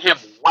 What Yep. about him?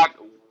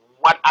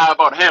 What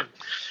about him?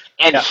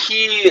 And Yeah.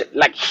 he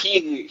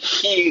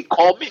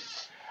called me.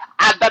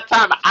 At that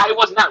time, I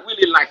was not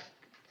really like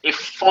a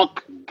funk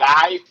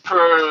guy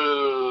per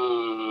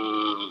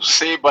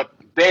se, but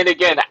then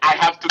again, I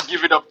have to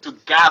give it up to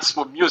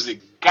gospel music.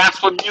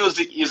 Gospel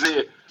music is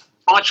a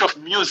bunch of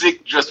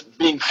music just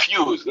being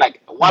fused.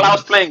 Like while I Hmm.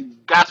 was playing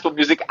gospel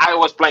music, I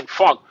was playing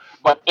funk,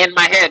 but in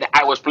my head,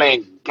 I was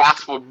playing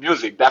gospel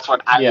music. That's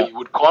what Yeah. I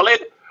would call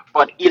it.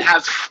 But it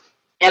has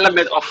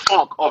element of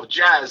funk, of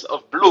jazz, of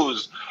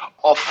blues,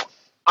 of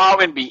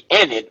R&B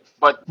in it.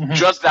 But Hmm.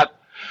 just that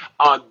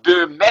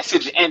the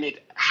message in it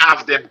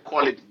have them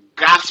call it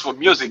gospel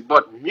music,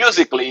 but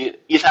musically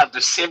it has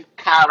the same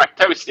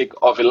characteristic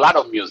of a lot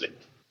of music.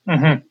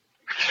 Hmm.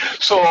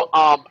 So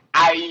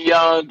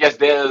I guess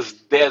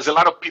there's a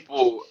lot of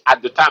people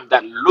at the time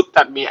that looked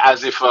at me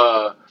as if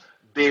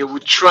they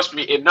would trust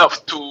me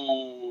enough to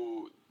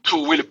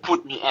really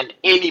put me in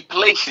any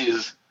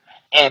places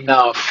and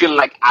feel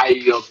like I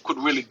could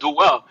really do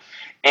well.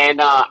 And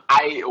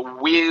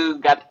we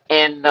got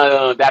in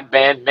that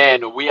band,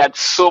 man. We had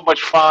so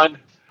much fun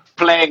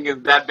playing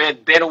in that band.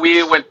 Then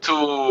we went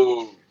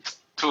to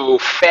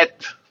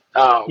Fete.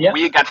 Yeah.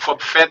 We got from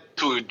Fete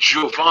to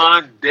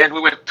Jovan. Then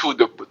we went to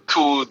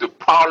the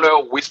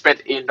Parlor. We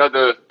spent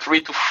another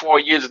 3 to 4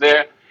 years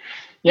there,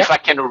 if Yep. I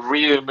can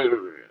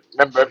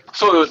remember.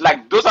 So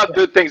like those are Yeah.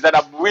 the things that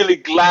I'm really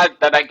glad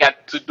that I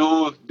got to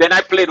do. Then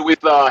I played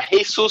with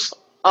Jesus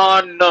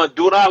on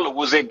Dural, who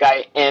was a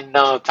guy in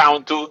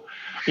town too,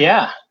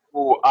 Yeah.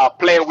 who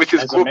play with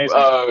his That's group,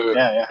 amazing.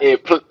 Yeah. Yeah.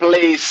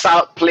 play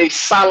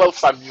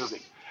salsa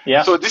music.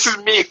 Yeah. So this is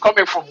me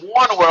coming from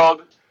one world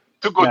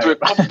to go to Right.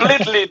 a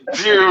completely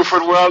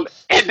different world,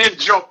 and then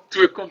jump to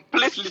a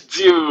completely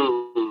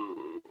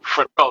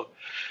different world.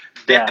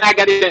 Then Yeah. I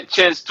got a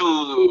chance to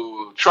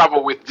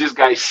travel with this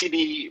guy,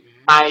 CD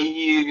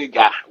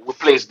Maiga, who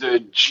plays the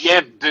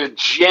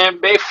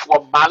djembe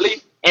from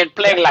Mali, and Yeah.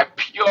 playing like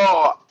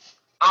pure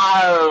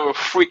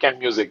African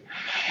music.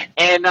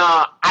 And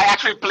I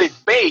actually played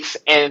bass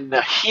in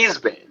his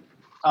band.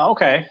 Oh,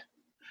 okay.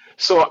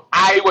 So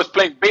I was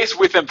playing bass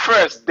with him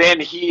first. Then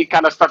he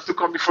kind of started to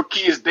call me for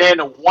keys. Then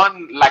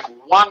one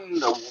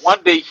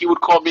day he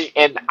would call me,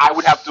 and I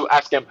would have to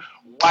ask him,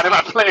 "What am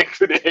I playing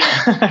today?"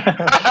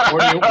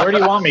 Where do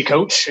you want me,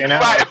 coach? You know.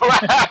 Right,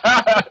 right,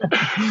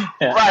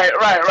 Yeah.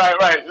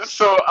 right.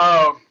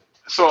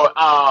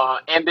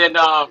 And then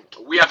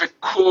we have a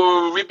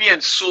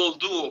Caribbean soul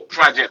duo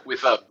project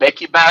with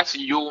Becky Bass.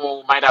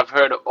 You might have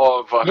heard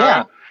of her.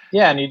 Yeah.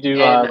 Yeah. And you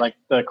do And like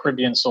the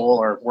Caribbean Soul,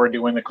 or we're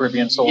doing the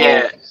Caribbean Soul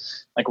yeah,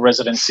 like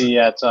residency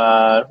at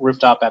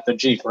Rooftop at the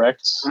G,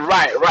 correct?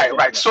 right.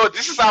 Yeah. So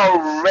this is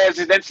our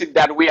residency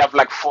that we have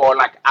like for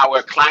like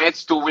our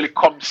clients to really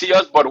come see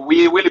us, but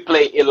we really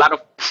play a lot of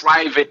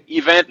private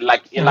event,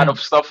 like a lot Hmm. of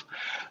stuff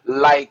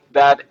like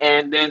that.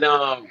 And then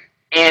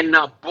in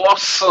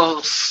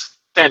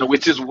Boston,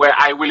 which is where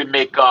I really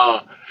make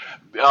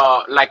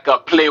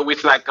play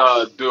with like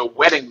the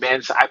wedding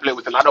bands. I play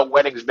with a lot of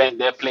weddings band.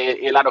 They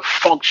play a lot of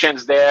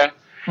functions there,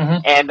 Hmm.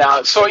 and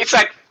so it's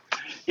like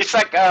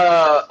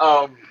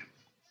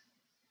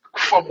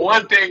from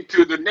one thing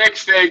to the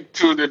next thing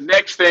to the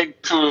next thing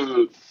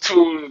to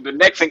the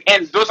next thing,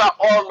 and those are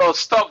all the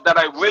stuff that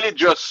I really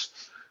just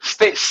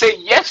say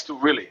yes to.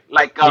 Really,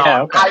 like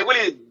Yeah. Okay. I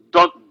really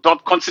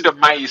don't consider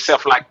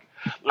myself like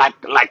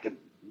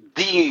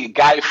the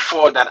guy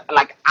for that.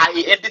 Like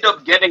I ended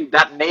up getting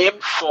that name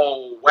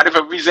for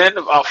whatever reason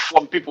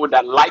from people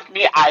that like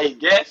me, I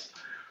guess.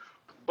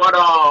 But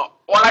all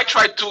I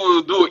try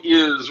to do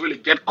is really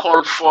get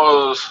called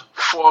for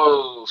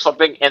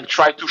something and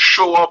try to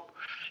show up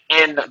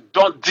and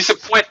don't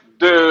disappoint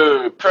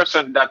the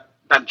person that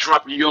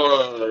dropped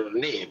your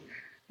name.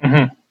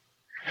 Hmm.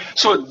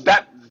 So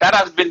that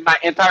has been my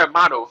entire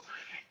motto.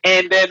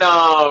 And then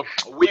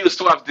we used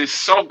to have this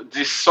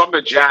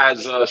summer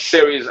jazz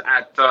series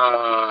at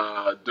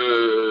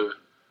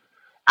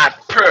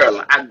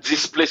Pearl, at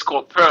this place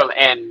called Pearl.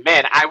 And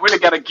man, I really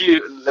gotta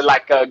give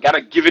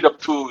it up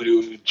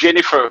to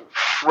Jennifer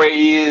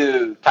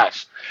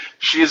Freitas.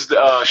 She is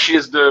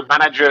the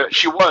manager.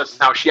 She was,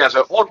 now she has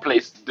her own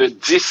place, the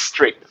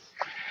District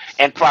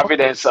and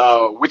Providence,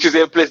 which is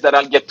a place that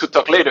I'll get to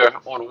talk later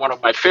on, one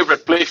of my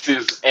favorite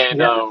places in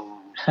Yeah.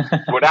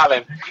 Rhode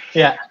Island.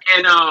 Yeah.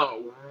 And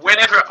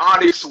whenever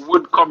artists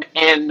would come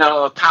in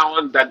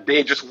town that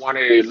they just want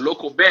a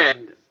local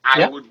band,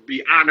 I Yeah. would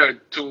be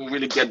honored to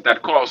really get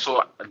that call.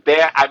 So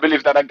there, I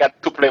believe that I got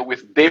to play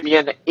with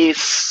Damien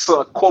Ace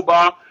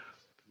Koba,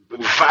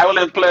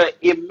 violin player,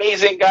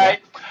 amazing Yeah.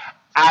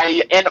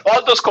 guy. And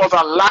all those calls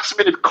are last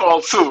minute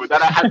calls too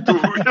that I had to.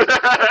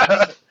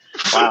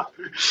 Wow.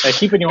 Like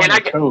keeping you on And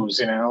your toes,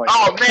 Like,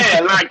 oh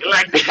man, like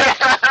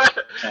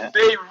yeah.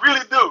 they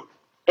really do.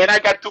 And I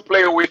got to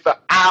play with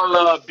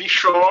Al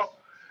Bishaw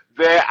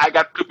there. I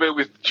got to play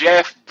with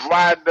Jeff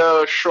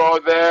Bradshaw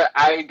there.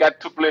 I got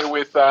to play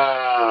with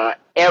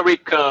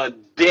Eric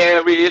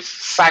Darius,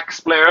 sax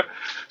player.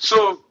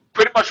 So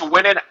pretty much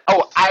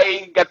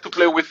I got to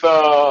play with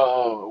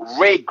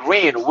Ray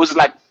Green, who's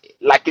like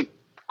a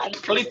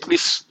completely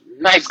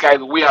nice guy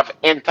we have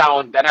in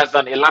town that has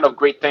done a lot of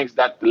great things,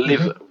 that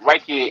lives Hmm.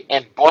 right here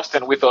in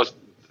Boston with us.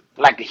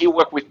 Like he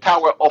worked with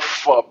Tower of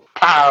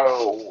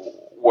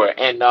Power,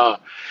 and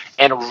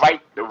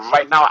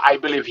right now I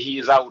believe he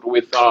is out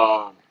with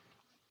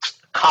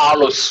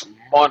Carlos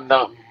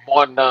Montana,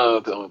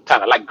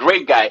 like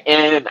great guy,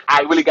 and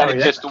I really got Oh a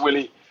yeah. chance to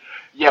really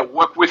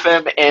work with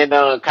him and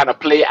kind of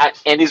play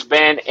in his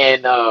band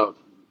and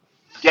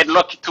get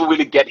lucky to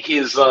really get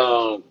his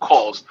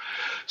calls.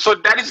 So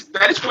that is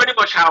pretty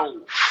much how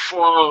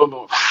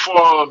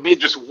for me,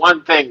 just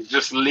one thing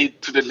just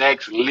lead to the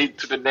next,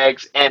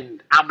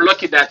 and I'm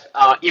lucky that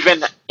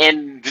even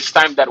in this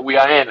time that we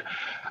are in,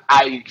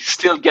 I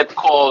still get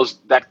calls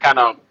that kind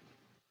of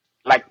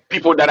like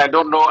people that I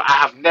don't know, I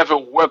have never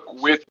worked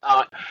with.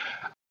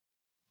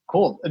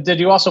 Cool. Did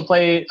you also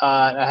play?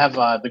 I have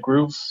the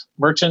Groove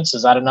Merchants.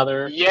 Is that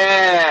another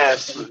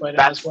Yes, that you played in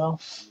as that's well?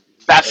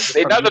 that's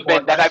From another Newport,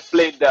 band that right? I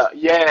played.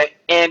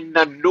 In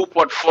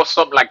Newport for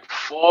some like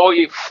 4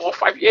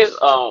 5 years.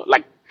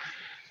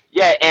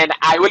 Yeah, and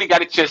I really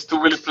got a chance to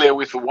really play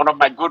with one of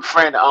my good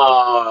friend,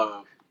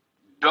 Doug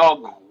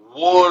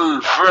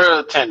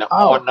Wolverton.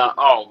 Oh,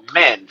 Oh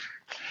man,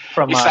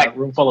 from it's like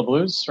Room Full of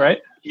Blues, right?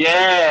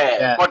 yeah,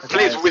 Yeah, but the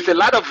plays guys. with a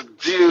lot of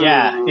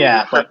Yeah.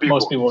 different But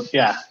most people. people,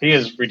 yeah, he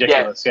is Yeah.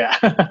 ridiculous. Yeah.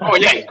 Oh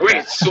yeah, Yeah.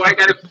 great. So I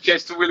got a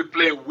chance to really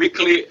play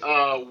weekly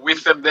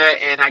with him there,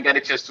 and I got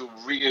a chance to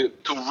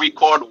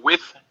record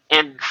with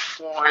and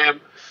for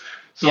him.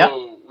 Yep.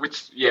 So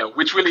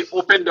which really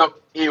opened up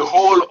a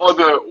whole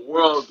other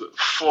world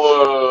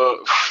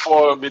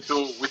for me to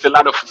with a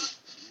lot of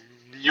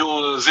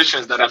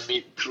musicians that I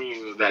meet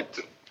through that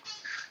too.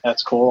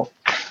 That's cool.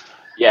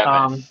 Yeah,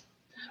 man. Um,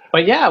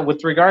 but yeah,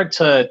 with regard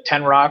to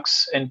Ten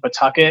Rocks in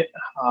Pawtucket,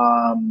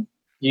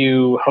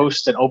 you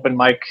host an open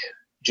mic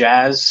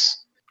jazz.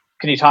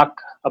 Can you talk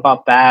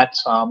about that?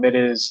 It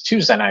is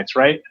Tuesday nights,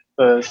 right?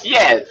 The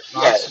Yeah, yeah.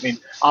 Rocks. I mean,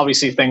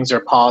 obviously things are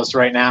paused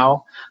right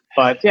now,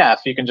 but yeah, if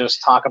you can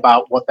just talk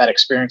about what that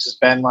experience has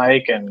been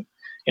like, and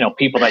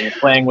people that you're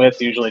playing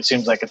with. Usually, it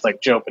seems like it's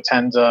like Joe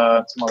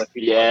Potenza, some other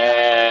people. I'd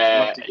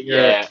love Yeah, to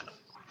hear yeah.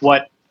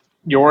 what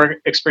your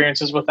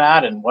experiences with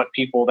that, and what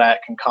people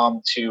that can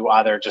come to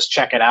either just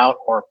check it out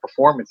or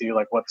perform with you.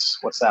 Like,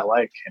 what's that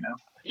like?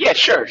 Yeah,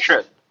 sure,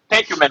 sure.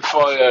 Thank you, man,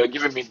 for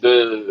giving me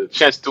the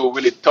chance to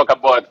really talk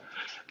about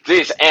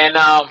this. And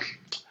I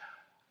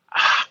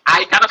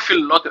kind of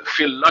feel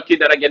lucky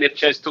that I get a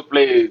chance to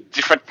play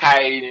different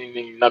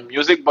kind of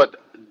music. But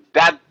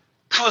that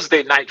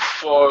Tuesday night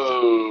for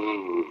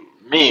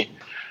me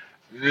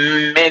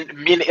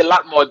mean a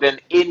lot more than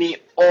any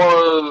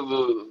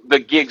all the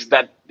gigs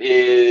that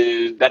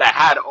I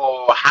had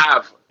or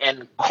have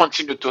and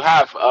continue to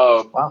have.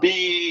 Wow.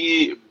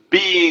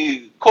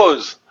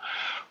 Because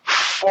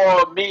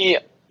for me,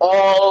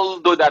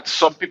 although that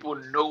some people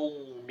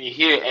know me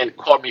here and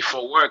call me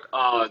for work,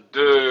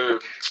 the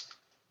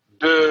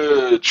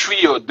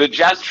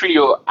jazz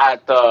trio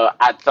at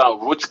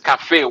Roots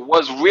Cafe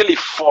was really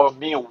for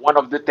me one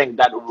of the things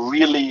that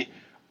really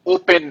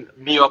opened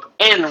me up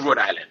in Rhode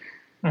Island.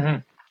 Hmm.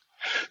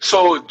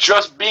 So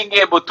just being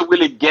able to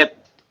really get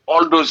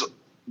all those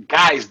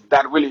guys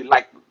that really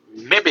like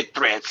mimic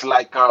threats,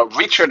 like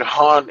Richard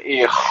Hahn,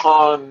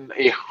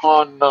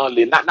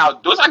 Lee. Now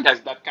those are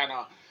guys that kind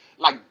of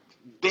like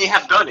they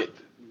have done it.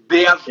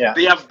 Yeah.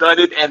 They have done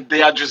it, and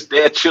they are just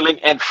there chilling.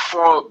 And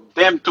for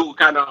them to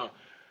kind of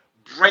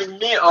bring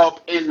me up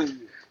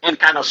and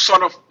kind of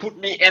sort of put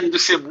me in the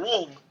same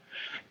room,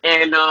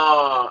 and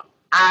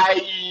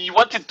I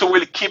wanted to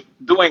really keep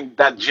doing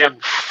that gym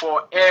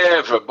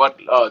forever, but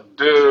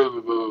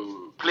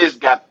the place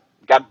got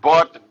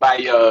bought by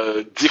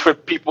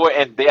different people,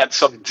 and they had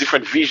some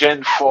different vision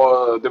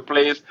for the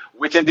place,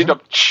 which ended Mhm.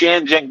 up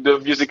changing the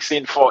music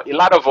scene for a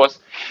lot of us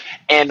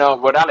in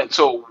Rhode Island.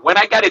 So when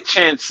I got a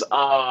chance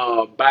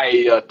by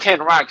 10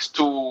 Racks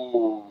to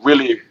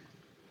really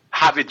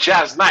have a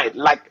jazz night.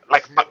 Like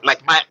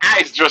my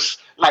eyes just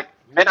like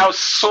man, I was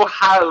so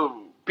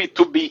happy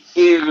to be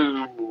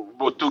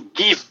able to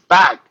give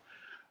back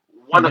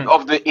Mhm.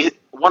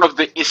 one of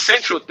the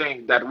essential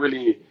things that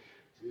really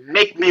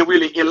make me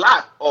really a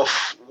lot of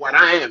what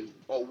I am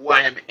or who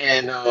I am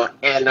and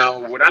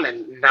what I am.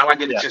 Now I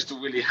get a Yeah. chance to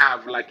really have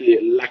like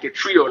a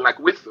trio like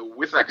with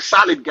like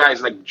solid guys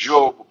like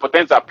Joe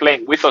Potenza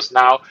playing with us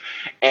now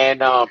and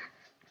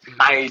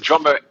my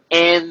drummer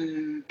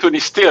Anthony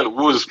Steele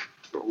was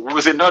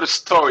another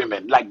story,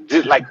 man. Like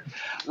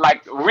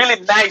really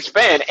nice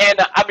band. And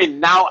I mean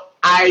now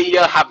I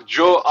have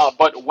Joe,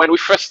 but when we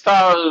first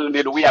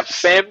started, we have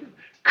Sam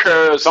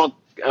Kurzon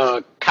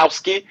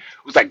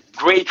who's like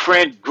great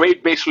friend,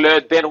 great bass player.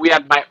 Then we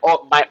had my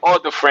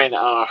other friend,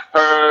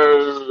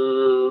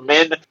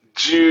 Herman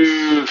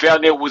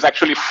Duvernay, who's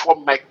actually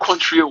from my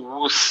country,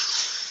 who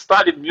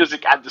started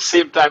music at the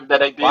same time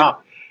that I did Wow.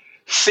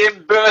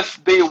 same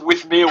birthday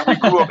with me. We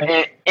grew up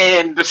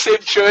in the same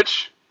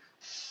church.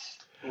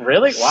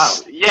 Really? Wow.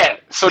 Yeah.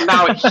 So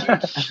now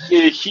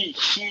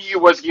he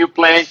was here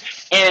playing,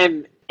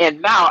 and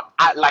now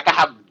I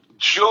have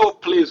Joe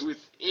plays with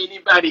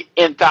anybody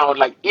in town.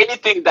 Like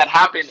anything that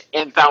happened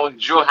in town,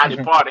 Joe had a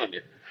Mhm. part in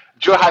it.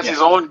 Joe has Yeah.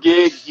 his own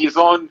gig, his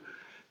own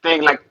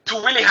thing. Like to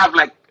really have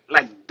like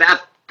that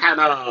kind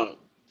of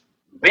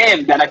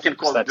band that I can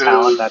Just call that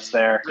talent that's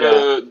there.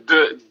 Yeah.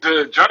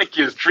 the Johnny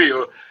Keys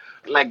trio,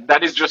 like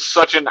that is just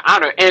such an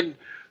honor, and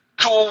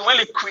to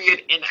really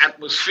create an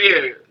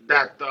atmosphere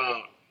that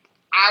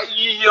I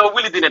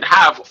really didn't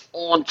have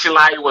until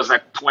I was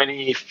like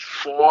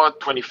 24,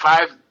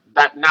 25.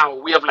 That now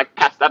we have like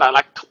cats that are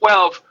like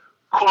 12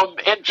 come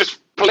and just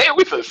play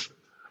with us.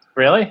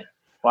 Really?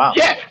 Wow.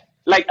 Yeah,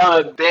 like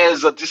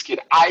there's this kid.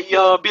 I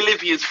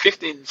believe he is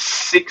 15,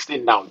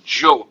 16 now.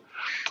 Joe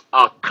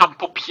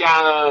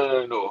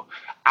Campopiano.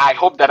 I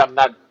hope that I'm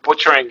not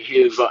butchering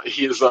his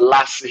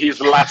last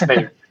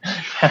name.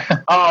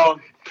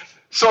 Um,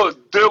 so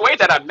the way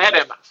that I met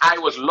him, I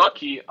was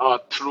lucky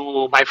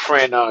through my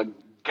friend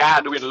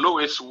Godwin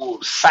Lewis, who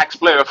sax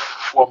player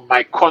from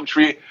my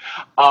country,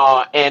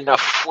 and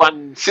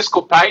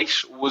Francisco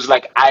Paich, who's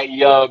like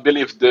I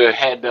believe the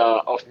head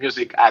of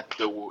music at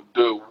the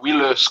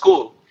Wheeler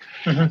School,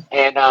 Mhm.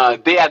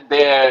 and they had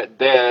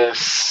their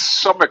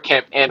summer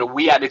camp, and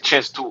we had a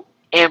chance to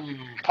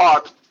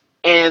impart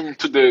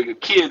into the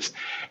kids,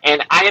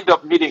 and I ended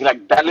up meeting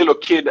like that little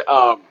kid,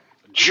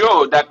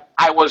 Joe, that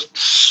I was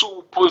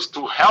supposed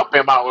to help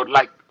him out.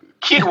 Like,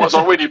 kid was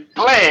already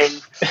playing,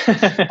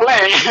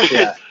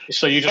 Yeah.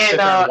 So you just and sit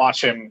there and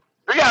watch him.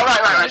 yeah,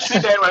 right. Right. See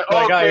that, right? Like,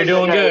 oh, you're Okay,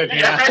 doing good.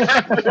 Yeah.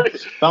 yeah.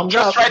 Thumbs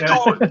Just up. try Yeah.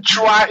 to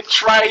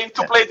try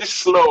to play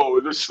this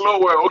the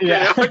slower. Okay,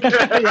 Yeah. okay.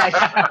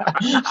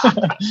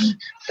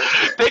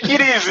 Take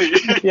it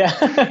easy. Yeah.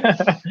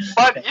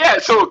 But yeah,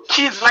 so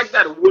kids like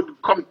that would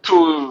come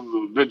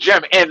to the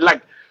gym, and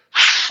like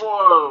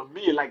for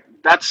me, like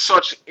that's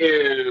such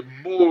a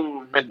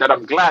movement that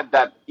I'm glad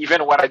that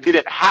even what I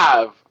didn't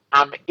have,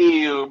 I'm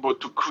able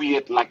to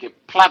create like a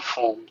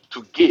platform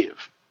to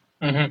give.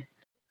 Hmm.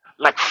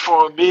 Like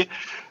for me,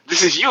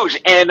 this is huge,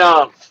 and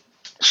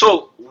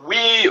so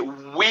we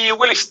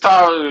really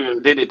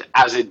started it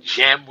as a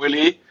jam.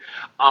 Really,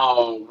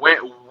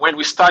 when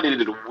we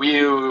started it, we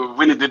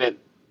really didn't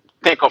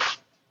think of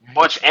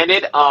much in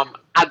it.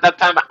 At that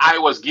time, I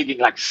was gigging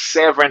like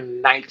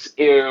 7 nights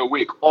a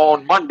week.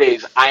 On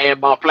Mondays, I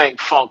am playing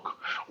funk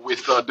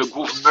with the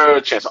Groove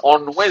Merchants.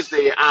 On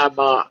Wednesday, I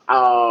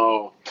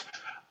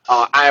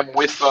am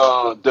with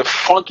the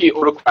Funky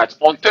Autocrats.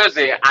 On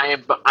Thursday, I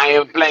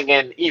am playing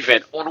an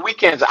event. On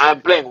weekends, I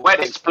am playing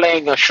weddings,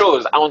 playing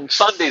shows. On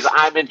Sundays,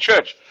 I'm in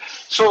church.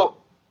 So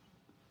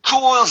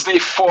Tuesday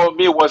for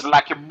me was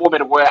like a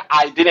moment where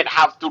I didn't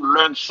have to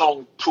learn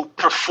song to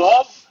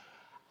perform.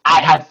 I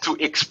Hmm. had to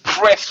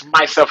express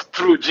myself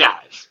through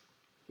jazz.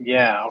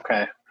 Yeah.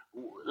 Okay.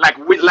 Like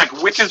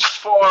which is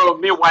for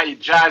me why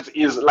jazz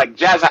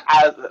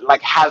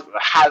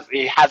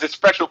has a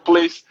special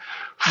place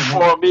Hmm.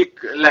 for me,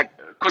 like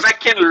because I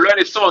can learn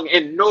a song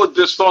and know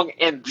the song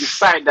and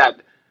decide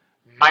that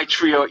my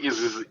trio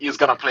is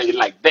gonna play it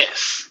like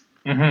this,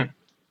 Hmm.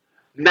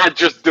 not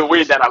just the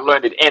way that I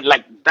learned it. And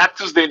like that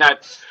Tuesday night,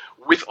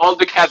 with all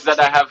the cats that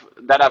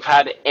I've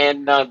had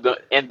in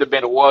the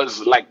band was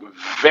like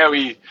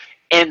very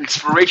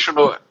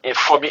inspirational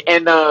for me,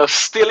 and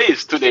still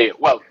is today.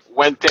 Well,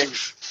 when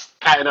things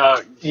kind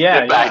of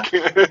Yeah, get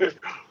yeah. back.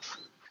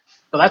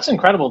 Well, that's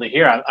incredible to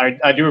hear.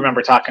 I do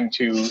remember talking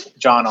to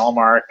John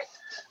Allmark,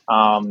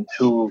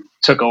 who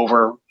took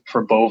over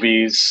for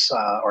Bovies,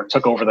 or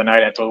took over the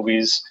night at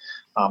Bovies,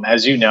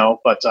 as you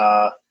know. But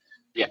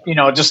Yeah.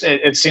 just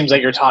it seems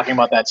like you're talking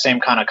about that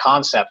same kind of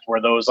concept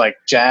where those like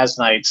jazz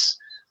nights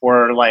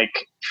were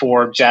like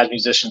for jazz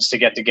musicians to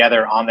get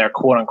together on their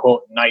quote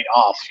unquote night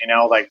off.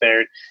 Like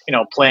they're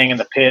playing in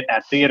the pit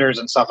at theaters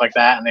and stuff like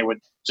that, and they would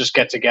just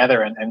get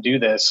together and do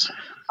this.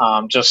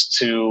 Just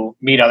to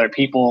meet other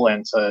people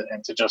and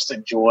to just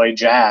enjoy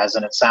jazz.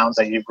 And it sounds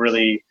like you've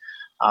really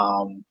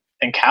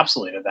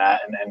encapsulated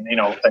that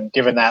and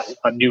given that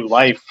a new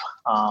life,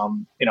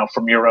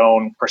 from your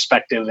own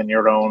perspective and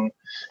your own,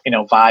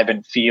 vibe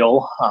and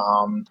feel.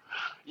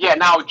 Yeah.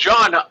 Now,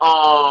 John,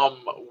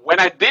 when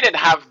I didn't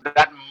have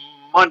that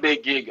Monday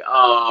gig,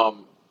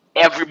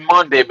 every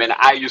Monday, man,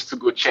 I used to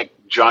go check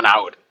John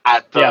out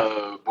at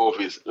Yeah.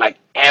 Bovis, like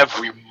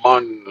every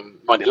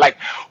Monday. Like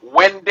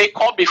when they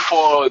call me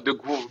for the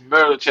Groove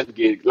Merchant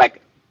gig,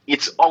 like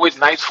it's always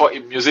nice for a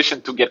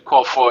musician to get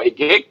called for a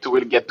gig to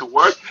really get to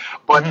work.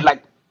 But Mhm.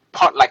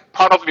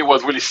 part of me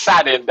was really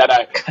saddened that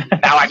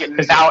now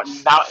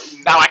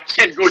I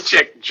can't go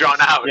check John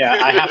out. Yeah,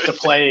 I have to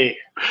play.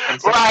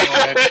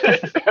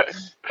 Right.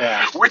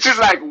 Yeah. Which is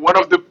like one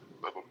of the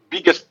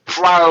biggest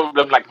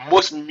problem like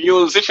most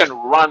musicians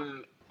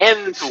run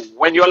into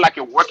when you're like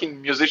a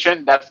working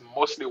musician. That's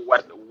mostly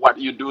what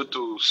you do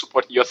to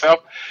support yourself.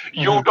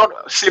 You Mhm. don't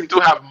seem to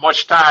have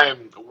much time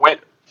when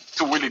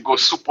to really go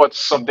support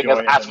something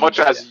Enjoy it as and much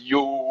enjoy as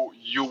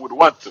you would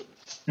want to.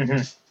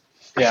 Mhm.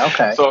 Yeah.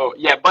 Okay. So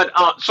yeah, but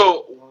so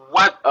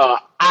what?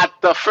 At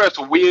the first,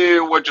 we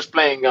were just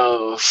playing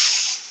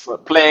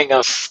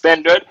a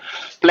standard,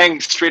 playing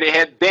straight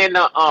ahead. Then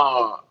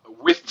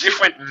with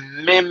different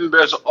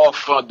members of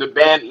the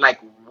band, like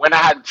when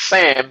I had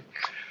Sam,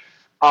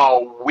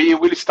 we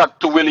really start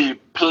to really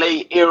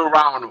play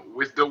around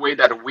with the way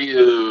that we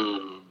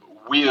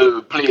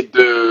play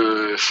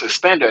the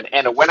standard.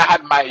 And when I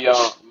had my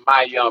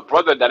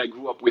brother that I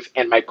grew up with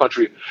in my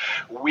country,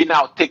 we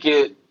now take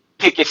a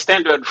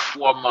standard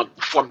from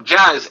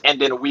jazz, and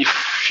then we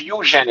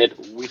fusion it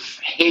with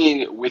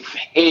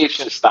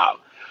Haitian style.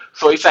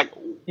 So it's like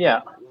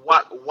Yeah.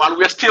 while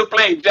we're still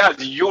playing jazz,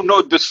 you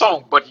know the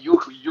song, but you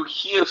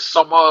hear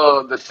some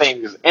of the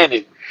things in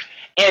it.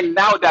 And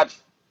now that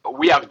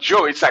we have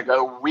Joe, it's like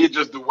we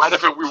just do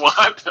whatever we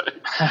want.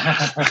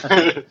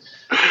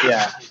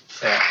 Yeah.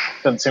 Yeah.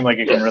 Doesn't seem like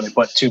you can Yeah, really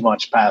put too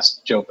much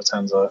past Joe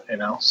Potenza,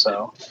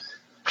 So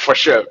for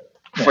sure,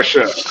 for yeah.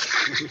 sure.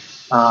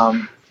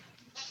 Um,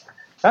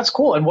 that's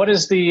cool. And what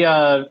is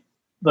the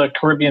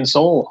Caribbean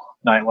Soul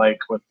night like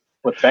with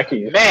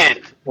Becky?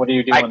 Man, What are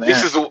you doing like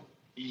this there? is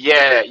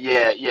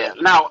yeah.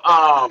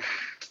 Now,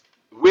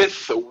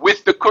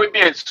 with the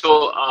Caribbean,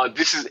 so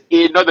this is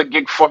another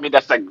gig for me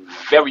that's like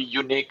very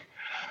unique.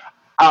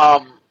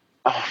 Um,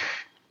 uh,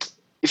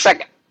 it's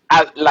like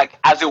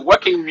as a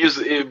working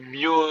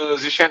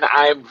musician,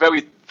 I am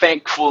very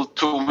thankful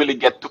to really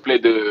get to play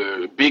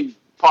the big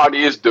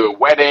parties, the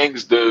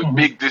weddings, the Hmm.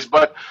 big this.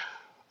 But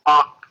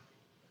uh,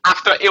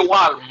 after a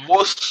while,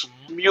 most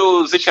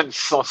musicians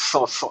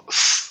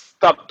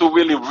start to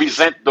really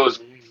resent those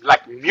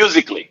like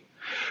musically,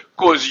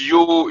 because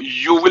you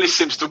really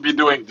seems to be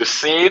doing the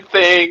same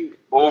thing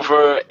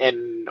over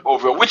and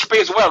over, which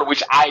pays well,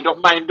 which I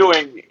don't mind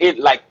doing it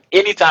like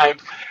anytime.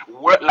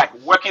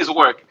 Work is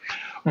work.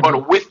 Hmm.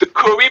 But with the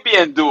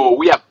Caribbean duo,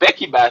 we have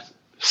Becky Bass,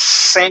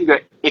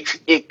 singer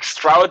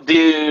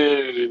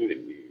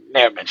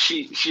extraordinaire, man.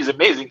 She's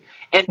amazing,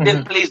 and then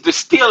Hmm. plays the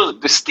steel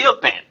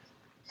pan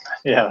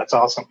Yeah, that's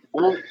awesome.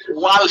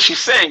 while she's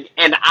singing,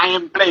 and I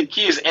am playing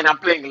keys, and I'm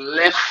playing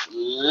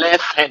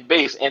left hand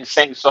bass and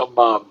sing some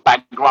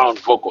background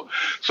vocal.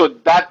 So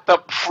that the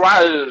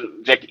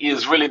project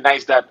is really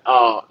nice. That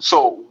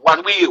so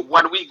what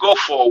we go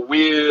for,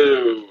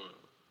 we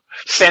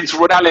since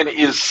Rhode Island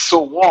is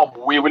so warm,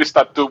 we really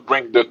start to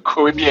bring the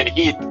Caribbean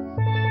heat.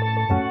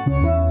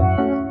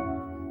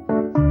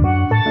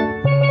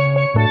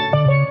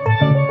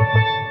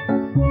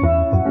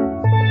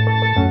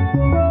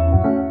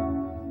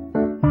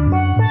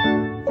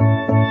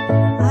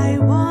 I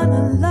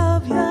wanna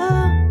love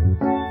ya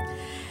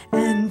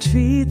and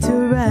treat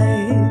you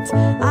right.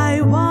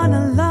 I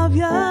wanna love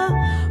ya,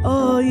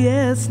 oh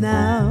yes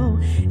now.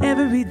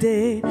 Every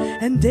day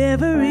and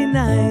every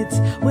night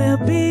we'll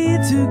be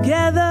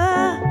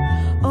together,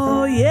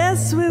 oh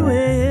yes we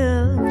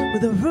will.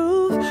 With a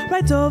roof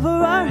right over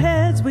our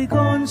heads, we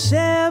gon'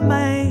 share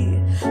my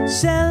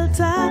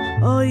shelter,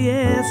 oh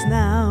yes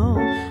now.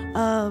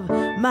 Of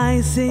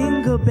my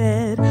single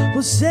bed,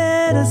 we'll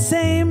share the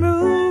same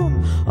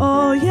room,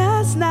 oh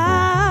yes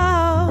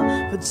now.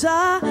 But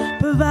Jah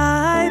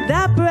provide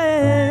that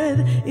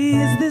bread.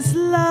 Is this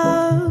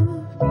love?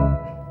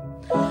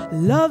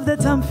 Love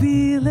that I'm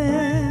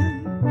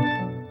feeling.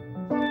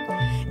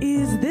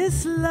 Is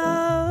this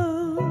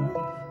love?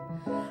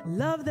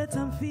 Love that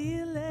I'm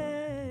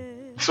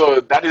feeling.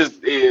 So that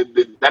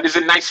is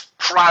a nice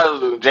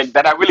project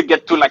that I really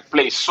get to like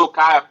play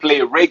soca, play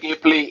reggae,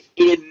 play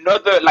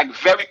another like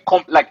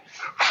like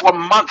from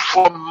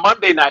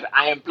Monday night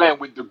I am playing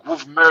with the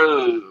Groove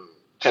Merle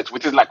Church,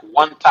 which is like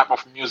one type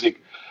of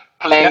music,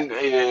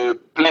 Yeah.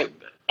 playing,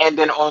 and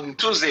then on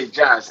Tuesday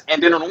jazz,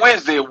 and then on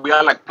Wednesday we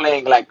are like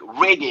playing like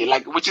reggae,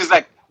 like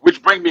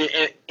which bring me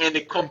in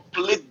a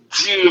complete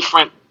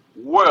different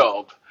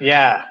world,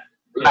 Yeah.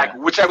 like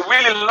which I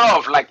really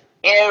love. Like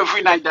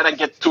every night that I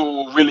get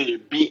to really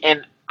be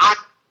an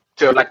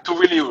actor, like to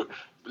really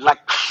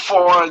like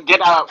forget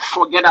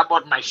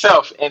about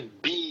myself and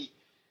be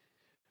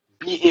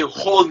a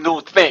whole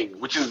new thing,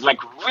 which is like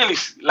really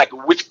like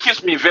which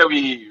keeps me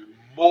very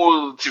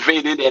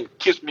motivated and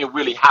keeps me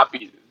really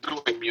happy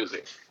doing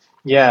music.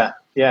 Yeah.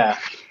 Yeah.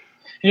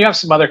 You have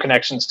some other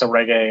connections to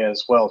reggae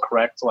as well,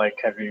 correct? Like,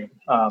 have you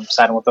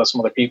sat in with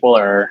some other people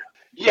or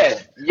Yeah,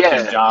 Jim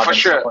yeah, Job for and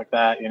sure. stuff like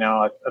that? You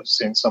know, I've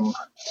seen some.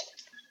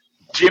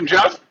 Jim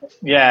Job.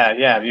 Yeah,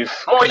 yeah. You've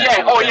Oh yeah,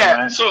 connected with oh him, yeah.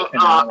 right? So You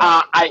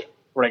know, like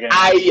reggae nights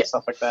I and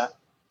stuff like that.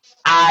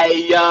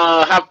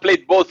 I have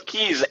played both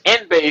keys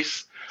and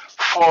bass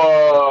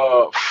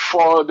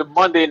for the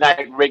Monday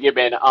night reggae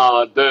band.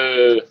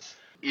 The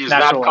is not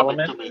Natural coming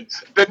to Element. me.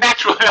 The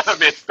Natural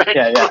Elements. Thank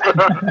Yeah, you.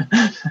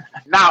 yeah.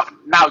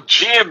 Now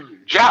Jim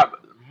Job.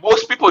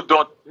 Most people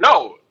don't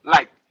know.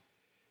 Like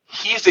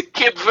he's a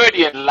Cape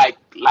Verdean like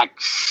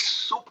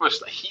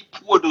superstar. He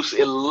produced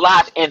a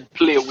lot and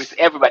play with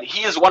everybody.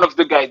 He is one of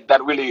the guys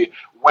that really,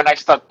 when I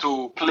start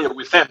to play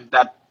with him,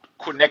 that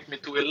connect me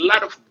to a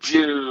lot of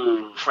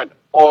different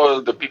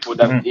all the people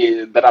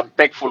Mhm. that I'm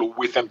thankful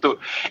with him too.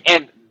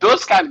 And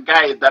those kind of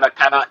guys that are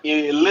kind of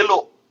a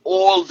little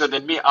older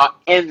than me are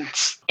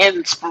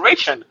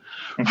inspiration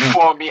Mhm.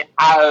 for me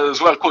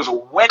as well. Because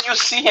when you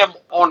see him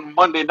on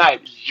Monday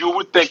night, you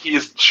would think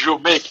he's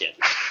Jamaican.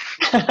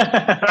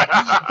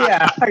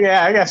 Yeah,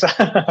 yeah, I guess.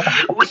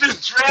 With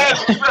his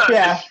dreads.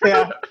 Yeah,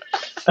 yeah.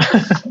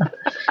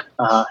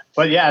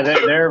 But yeah,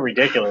 they're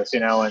ridiculous, you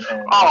know, and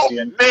Oh you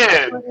see,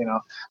 man. you know,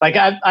 like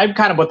I've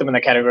kind of put them in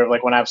the category of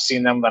like when I've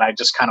seen them that I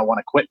just kind of want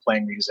to quit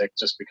playing music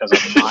just because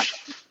I'm not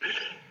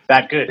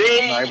that good.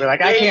 I'd be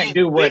like, I can't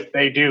do what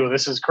they do.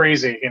 This is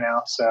crazy, you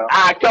know. So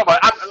Come on.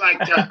 I'm like,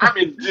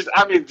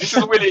 this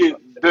is really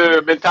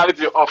the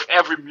mentality of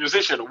every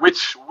musician,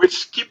 which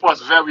keep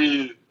us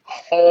very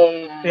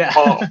Yeah.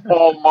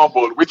 home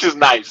mobile, which is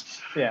nice.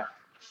 yeah,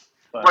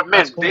 But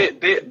that's man,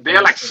 cool.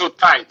 they're like so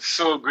tight,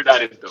 so good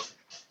at it though.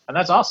 And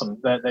that's awesome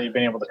that you've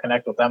been able to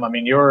connect with them. I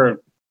mean,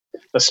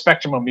 the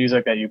spectrum of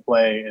music that you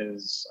play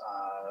is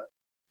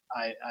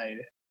I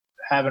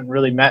haven't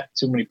really met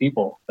too many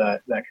people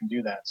that can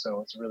do that.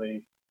 So it's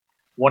really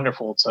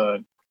wonderful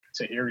to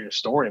hear your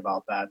story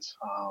about that.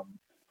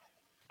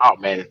 Oh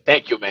man,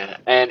 thank you,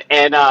 man. And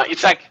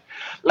it's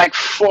like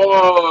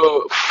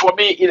for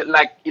me,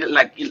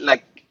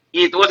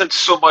 it wasn't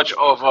so much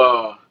of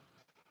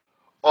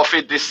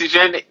a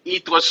decision.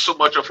 It was so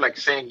much of like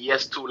saying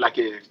yes to like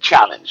a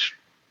challenge.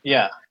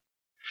 Yeah,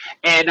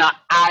 And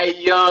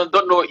I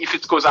don't know if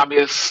it's because I'm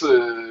a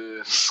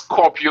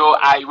Scorpio.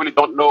 I really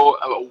don't know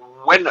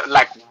when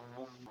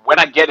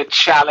I get a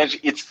challenge.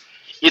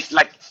 It's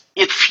like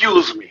it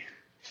fuels me.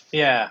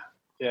 yeah,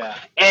 yeah,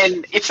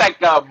 And it's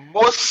like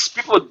most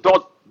people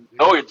don't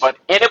know it, but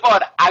in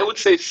about I would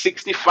say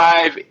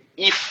 65,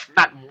 if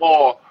not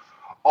more,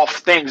 of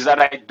things that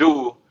I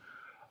do,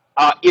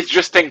 it's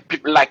just things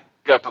people like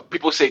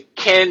people say,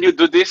 "Can you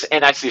do this?"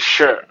 And I say,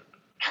 "Sure."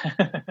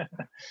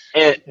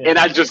 And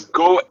I just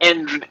go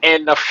and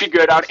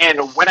figure it out. And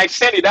when I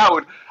send it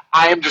out,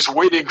 I am just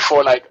waiting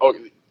for like, oh,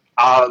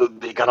 are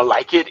they gonna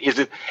like it? Is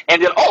it?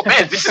 And then, oh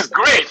man, this is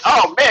great.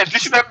 Oh man,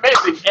 this is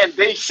amazing. And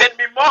they send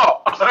me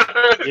more.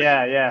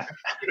 yeah, yeah,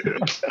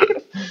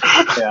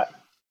 yeah.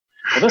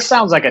 Well, this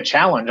sounds like a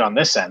challenge on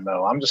this end,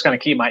 though. I'm just going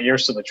to keep my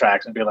ears to the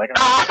tracks and be like,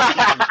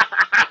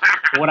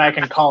 what I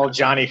can call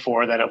Johnny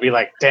for that'll be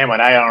like, damn it,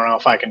 I don't know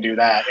if I can do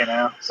that, you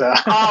know? So.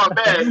 Oh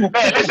man,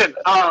 listen.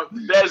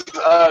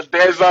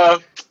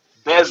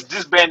 There's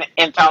this band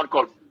in town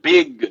called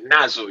Big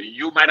Nazo.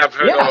 You might have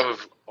heard Yeah.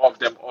 of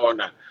them or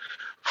not.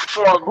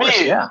 For Of course,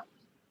 me, yeah.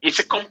 it's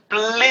a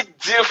complete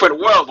different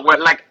world where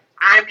like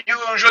I'm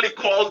usually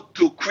called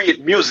to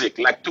create music,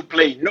 like to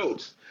play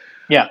notes.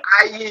 Yeah.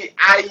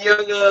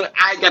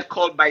 I got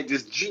called by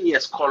this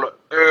genius called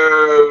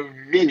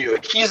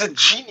Erminio. He's a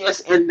genius,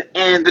 and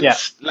Yeah.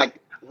 it's like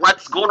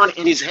what's going on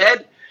in his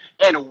head.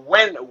 And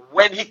when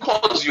he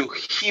calls you,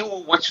 he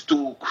wants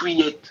to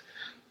create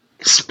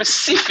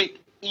specific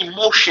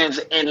emotions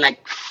and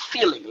like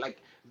feeling. Like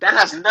that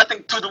has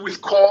nothing to do with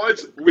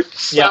chords, with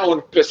Yeah.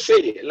 sound per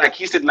se. Like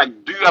he said,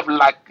 like, do you have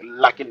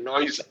like a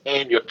noise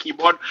in your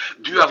keyboard?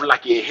 Do you have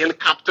like a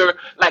helicopter?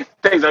 Like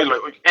things like,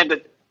 and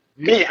then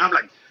me, I'm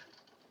like.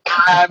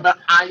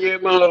 I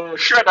am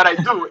sure that I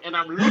do, and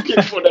I'm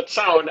looking for that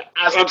sound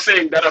as I'm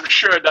saying that I'm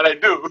sure that I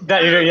do.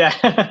 Yeah.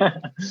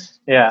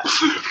 Yeah.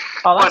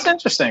 Oh, that's But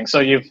interesting. So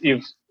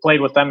you've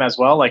played with them as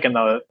well, like in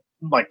the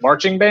like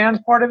marching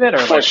band part of it, or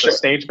for like sure, the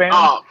stage band?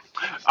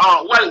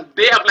 Well,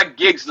 they have like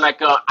gigs. Like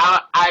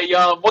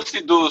I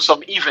mostly do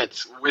some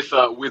events with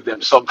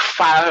them, some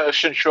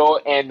fashion show,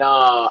 and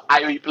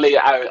I play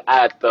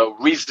at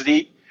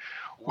Risley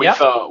with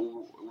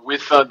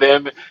Yep.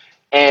 them,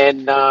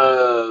 and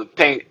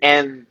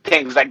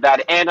things like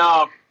that. And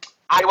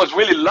I was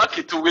really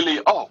lucky to really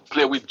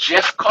play with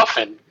Jeff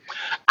Coffin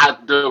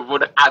at the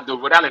Rhode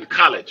Island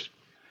College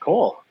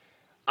Cool.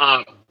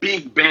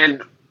 big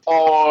band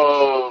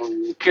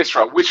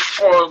orchestra, which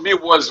for me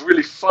was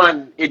really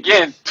fun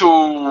again to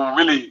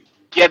really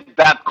get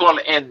that call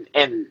and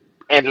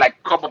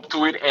like come up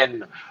to it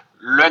and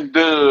learn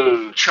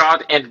the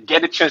chart and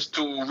get a chance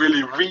to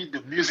really read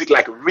the music,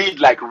 like read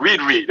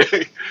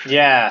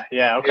Yeah.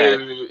 Yeah. Okay.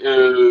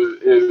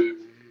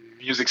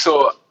 music.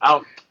 So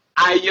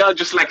I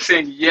just like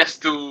saying yes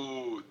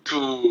to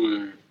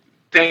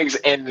things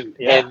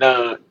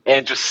Yeah.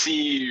 and just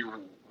see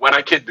what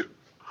I can do.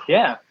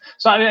 Yeah.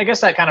 So I mean, I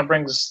guess that kind of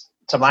brings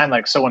to mind,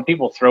 like, so when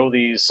people throw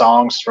these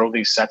songs, throw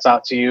these sets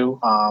out to you,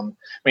 I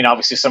mean,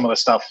 obviously some of the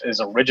stuff is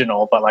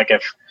original, but like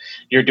if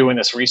you're doing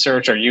this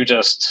research, are you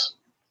just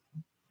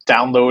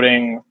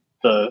downloading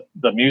the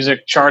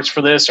music charts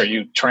for this? Are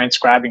you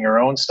transcribing your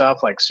own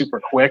stuff like super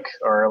quick,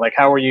 or like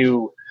how are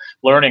you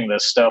learning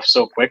this stuff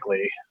so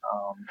quickly?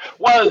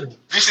 Well,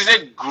 this is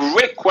a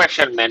great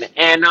question, man.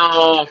 And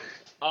um,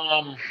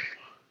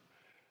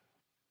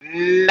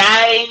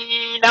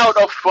 9 out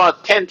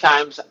of 10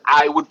 times,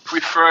 I would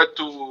prefer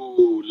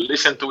to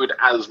listen to it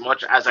as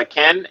much as I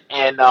can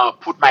and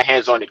put my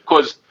hands on it.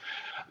 Because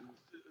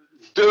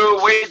the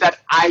way that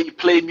I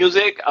play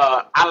music,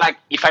 I like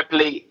if I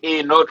play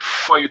a note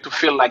for you to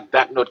feel like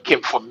that note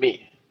came from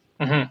me.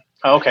 Hmm.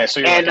 Okay, so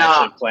you're like And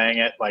actually playing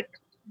it like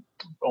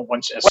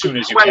once as soon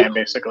as you well, can,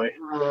 basically.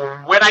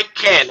 when I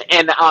can,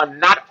 and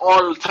not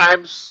all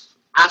times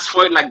ask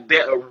for it. Like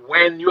there,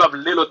 when you have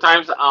little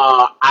times,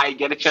 I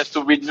get a chance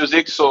to read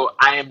music, so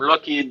I am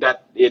lucky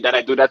that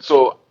I do that.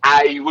 So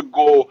I would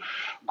go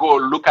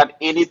look at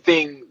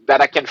anything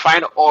that I can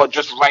find, or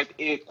just write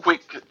a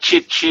quick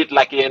cheat sheet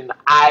like an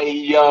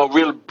I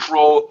Real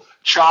Pro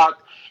chart,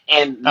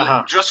 and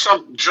Uh-huh.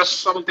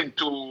 just something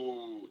to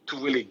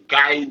really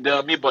guide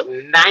me. But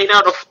 9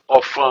 out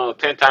of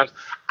 10 times,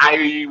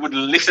 I would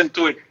listen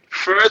to it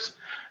first,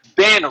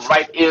 then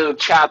write a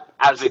chart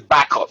as a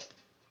backup.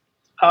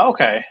 Oh,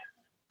 okay.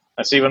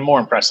 That's even more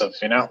impressive,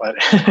 you know. But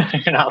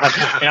you're not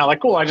like,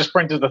 cool. I just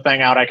printed the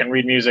thing out. I can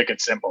read music.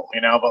 It's simple,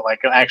 you know. But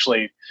like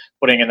actually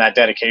putting in that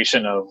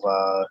dedication of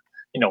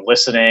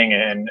listening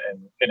and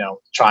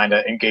trying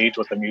to engage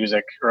with the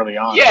music early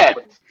on. That's Yeah,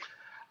 pretty.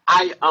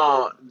 I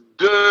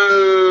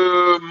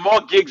the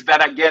more gigs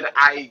that I get,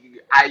 I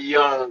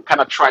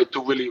kind of try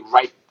to really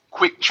write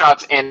quick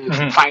charts and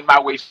Mhm. find my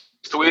ways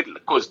to it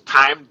because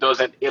time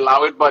doesn't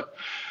allow it. But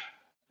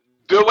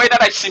the way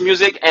that I see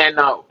music, and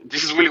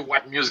this is really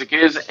what music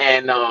is,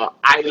 and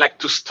I like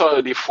to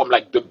study from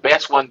like the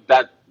best one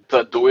that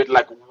do it.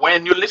 Like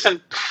when you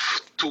listen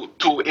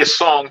to a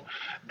song,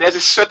 there's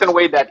a certain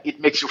way that it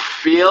makes you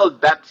feel.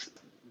 That's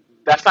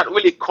not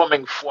really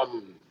coming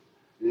from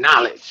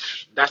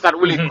knowledge. That's not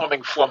really Mhm.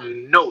 coming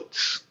from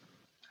notes.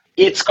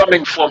 It's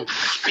coming from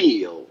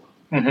feel.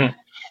 Mhm.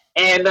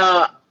 And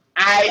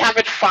I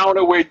haven't found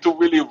a way to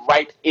really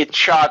write a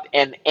chart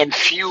and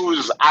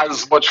infuse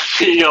as much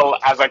feel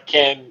as I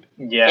can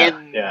Yeah.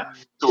 Yeah.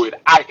 into it.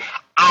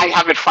 I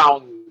haven't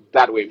found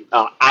that way.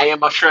 I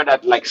am sure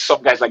that like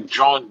some guys like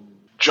John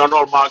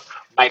Olmark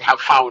might have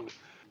found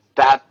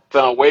that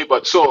way.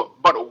 But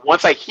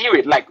once I hear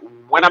it, like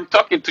when I'm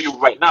talking to you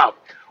right now,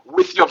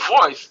 with your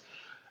voice,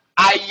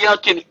 I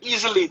can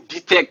easily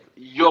detect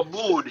your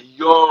mood,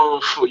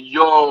 your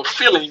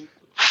feeling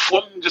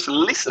from just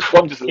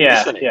Yeah.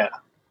 listening. Yeah.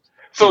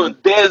 So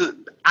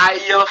Mhm.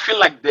 I feel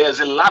like there's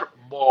a lot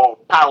more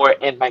power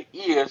in my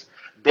ears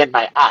than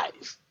my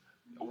eyes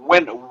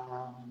when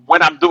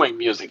when I'm doing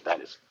music. That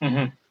is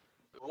Mhm.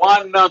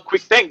 one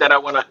quick thing that I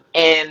want to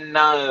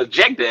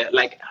inject there.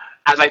 Like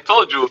as I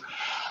told you,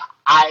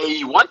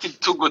 I wanted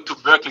to go to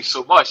Berkeley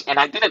so much, and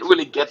I didn't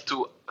really get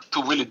to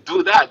really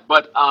do that.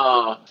 But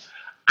I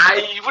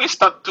really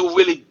start to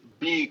really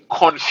be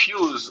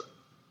confused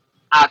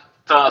at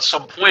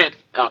some point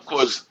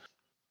because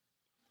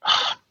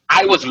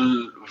I was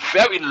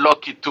very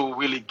lucky to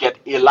really get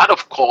a lot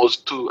of calls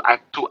to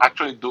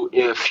actually do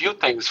a few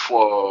things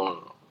for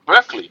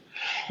Berkeley.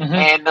 Mhm.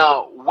 And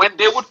when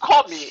they would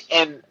call me,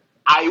 and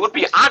I would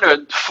be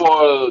honored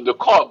for the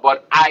call,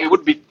 but I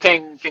would be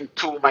thinking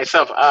to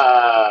myself,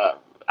 I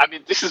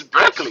mean, this is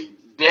Berkeley.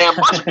 There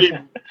must be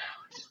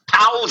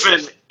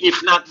thousand,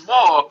 if not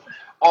more,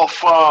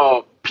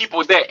 of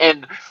people there.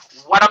 And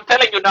what I'm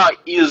telling you now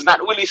is not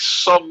really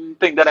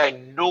something that I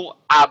knew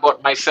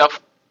about myself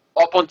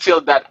up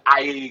until that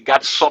I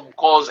got some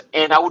calls,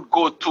 and I would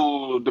go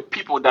to the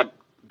people that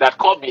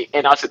called me,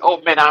 and I said, "Oh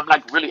man, I'm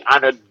like really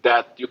honored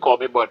that you called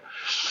me, but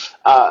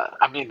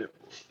I mean,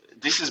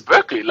 this is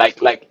Berkeley,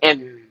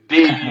 and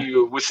they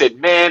would say,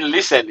 man,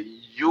 listen,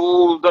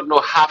 you don't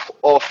know half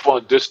of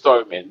the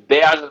story, man.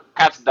 There are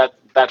cats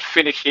that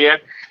finish here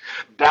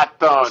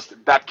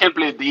that can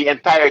play the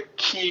entire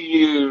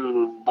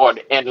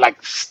keyboard in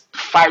like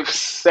 5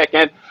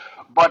 seconds,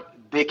 but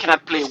they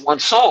cannot play one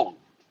song.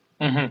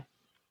 Hmm.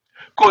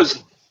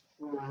 Because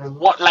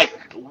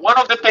one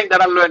of the things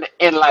that I learned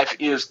in life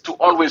is to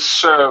always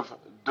serve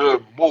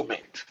the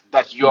moment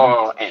that Hmm.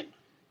 you're in.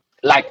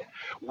 Like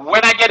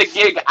when I get a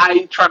gig,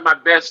 I try my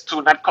best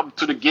to not come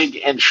to the gig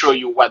and show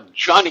you what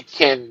Johnny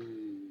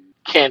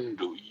can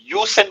do.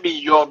 You send me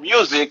your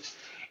music,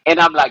 and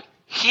I'm like,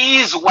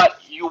 here's what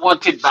you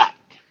wanted back.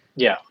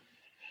 Yeah.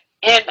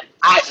 And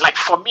I like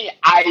for me,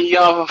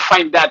 I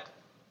find that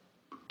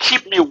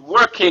keep me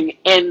working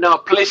in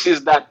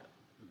places that,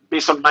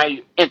 based on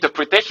my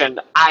interpretation,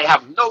 I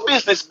have no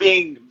business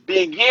being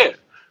here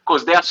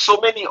because there are so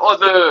many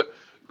other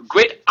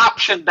great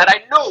options that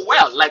I know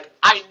well. Like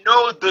I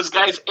know those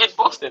guys in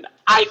Boston.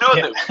 I know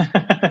Yeah. them,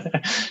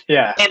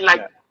 Yeah. and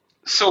like Yeah.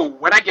 so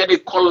when I get a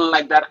call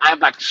like that, I'm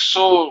like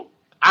so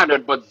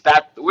honored. But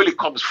that really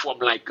comes from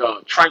like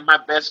trying my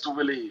best to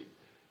really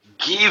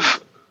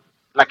give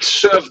like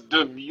serve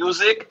the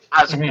music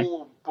as Hmm.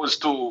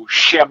 opposed to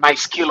share my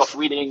skill of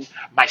reading,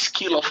 my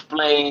skill of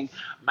playing,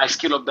 my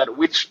skill of that,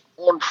 which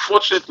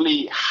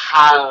unfortunately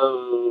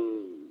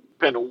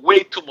happen way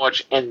too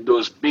much in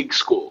those big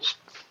schools.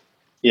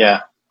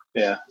 Yeah.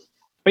 Yeah.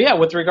 But yeah,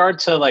 with regard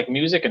to like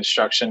music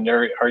instruction,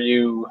 are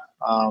you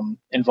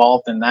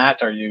involved in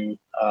that? Are you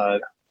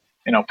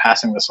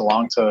passing this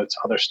along to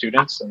other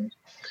students? And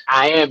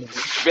I am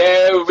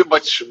very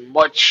much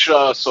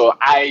so.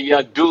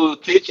 I do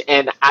teach,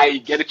 and I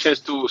get a chance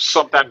to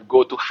sometimes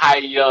go to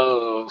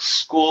higher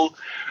school,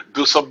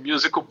 do some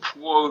musical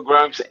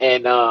programs,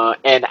 and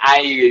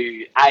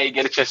I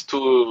get a chance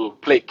to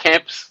play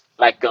camps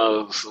like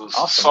awesome.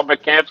 summer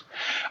camps.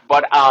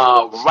 But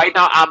right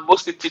now, I'm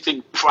mostly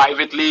teaching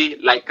privately.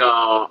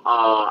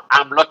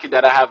 I'm lucky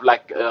that I have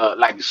like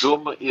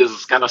Zoom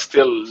is kind of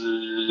still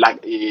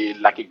like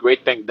a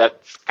great thing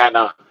that's kind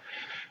of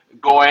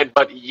going.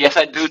 But yes,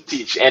 I do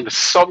teach, and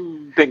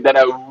something that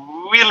I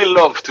really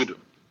love to do.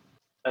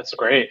 That's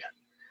great.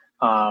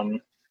 Um,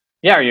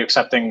 yeah, are you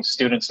accepting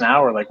students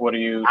now, or like what are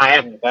you? I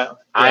am. That,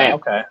 I yeah, am.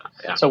 okay.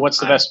 Yeah, So, what's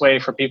the I am. best way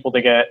for people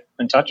to get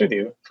in touch with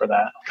you for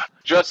that?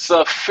 Just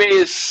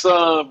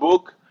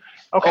Facebook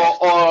Okay.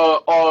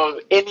 or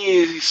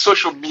any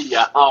social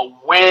media.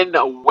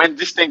 When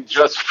this thing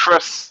just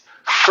first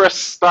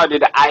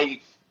started,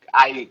 I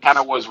kind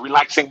of was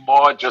relaxing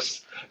more,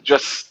 just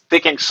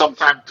taking some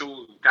time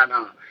to kind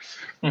of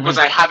because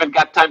Hmm. I haven't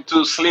got time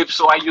to sleep,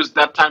 so I use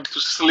that time to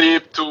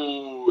sleep,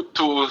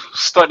 to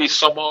study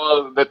some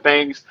of the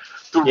things,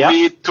 to Yeah.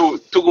 read, to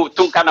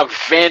kind of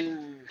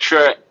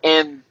venture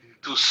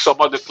into some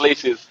other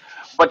places.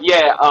 But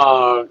yeah,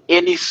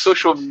 any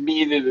social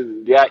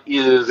media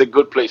is a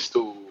good place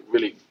to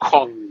really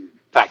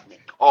contact me,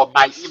 or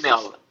my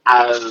email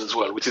as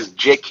well, which is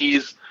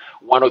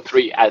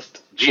jkeys103 at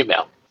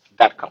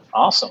gmail.com.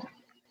 Awesome.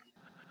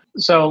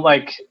 So,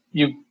 like,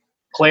 you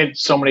played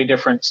so many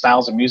different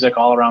styles of music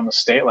all around the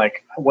state.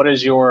 Like, what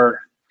is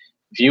your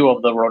view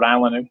of the Rhode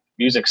Island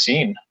music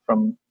scene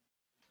from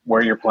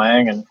where you're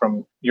playing and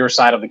from your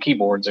side of the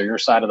keyboards or your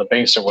side of the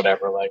bass or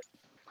whatever? Like,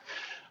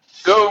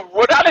 The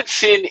Rhode Island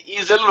scene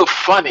is a little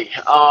funny.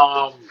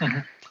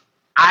 mhm.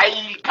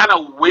 I kind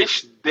of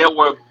wish there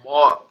were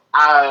more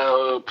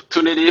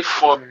opportunity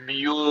for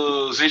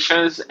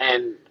musicians,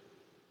 and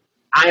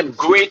I'm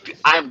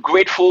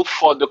grateful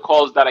for the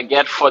calls that I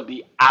get, for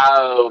the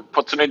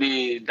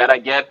opportunity that I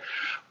get,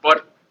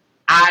 but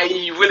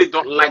I really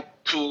don't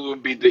like to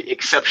be the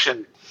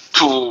exception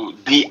to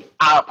the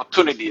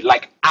opportunity.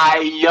 Like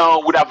I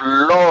would have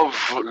loved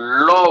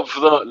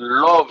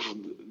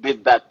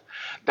it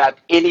that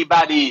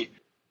anybody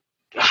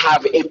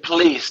have a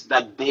place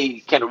that they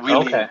can Okay.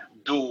 really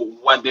do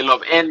what they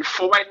love. And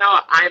for right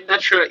now, I'm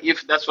not sure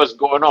if that's what's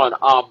going on.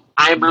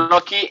 I'm Mhm.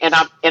 lucky, and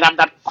I'm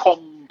not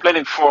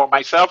complaining for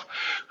myself.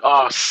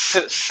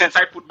 Since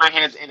I put my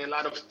hands in a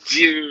lot of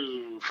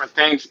different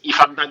things, if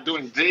I'm not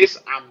doing this,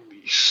 I'm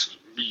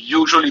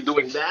usually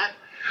doing that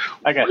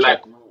I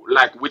gotcha.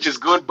 like which is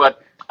good,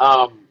 but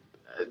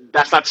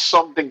that's not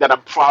something that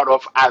I'm proud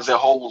of as a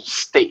whole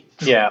state.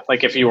 Yeah,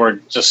 like if you were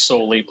just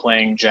solely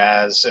playing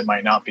jazz, it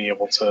might not be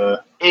able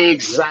to keep it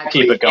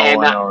Exactly, and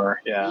going,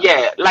 or yeah.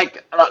 yeah,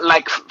 like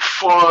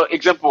for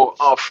example,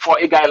 for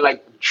a guy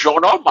like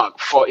John Ormark,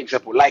 for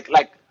example, like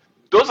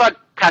those are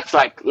cats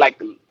like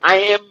I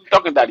am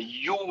talking that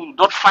you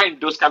don't find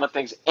those kind of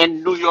things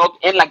in New York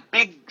and like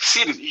big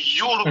cities.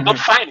 You will not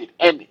Hmm. find it,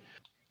 and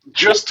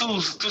just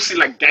to see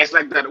like guys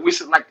like that, we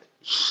see like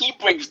he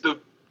brings the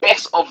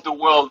best of the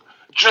world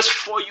just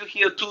for you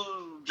here to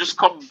just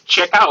come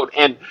check out,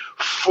 and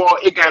for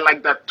a guy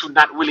like that to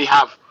not really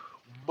have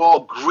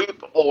more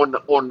grip on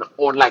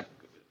like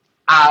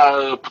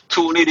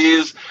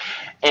opportunities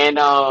and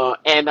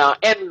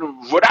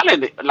Rhode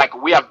Island,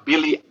 like we have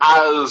Billy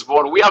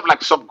Osborne, we have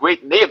like some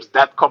great names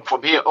that come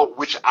from here,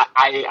 which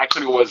I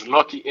actually was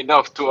lucky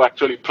enough to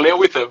actually play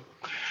with him.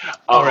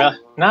 Oh, really? um,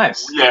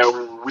 Nice. yeah,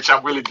 which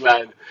I'm really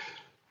glad.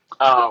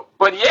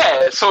 But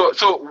yeah, so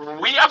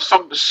we have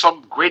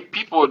some great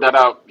people that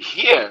are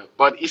here,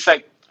 but it's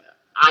like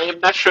I am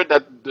not sure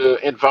that the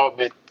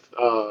environment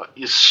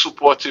is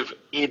supportive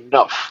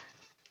enough.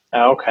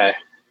 Okay.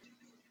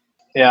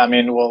 Yeah, I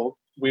mean, well,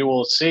 we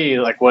will see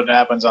like what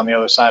happens on the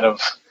other side of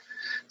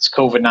this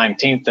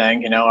COVID-19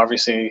 thing.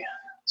 Obviously,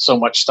 so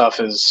much stuff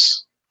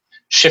is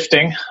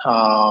shifting.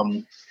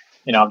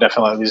 I've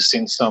definitely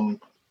seen some,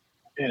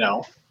 you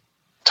know,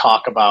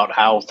 talk about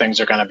how things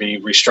are going to be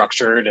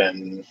restructured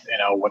and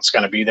what's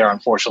going to be there.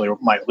 Unfortunately, we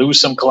might lose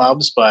some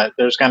clubs, but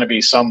there's going to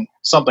be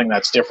something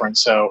that's different.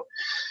 So,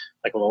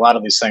 like with a lot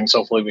of these things,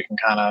 hopefully we can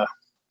kind of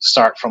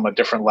start from a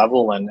different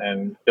level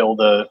and build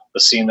the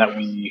scene that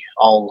we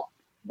all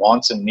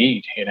want and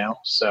need.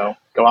 So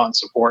go out and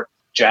support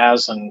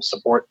jazz and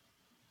support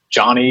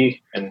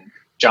Johnny and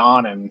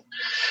John and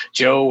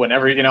Joe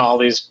and all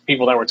these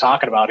people that we're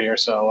talking about here.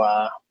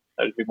 So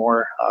there'd be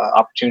more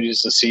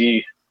opportunities to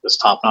see this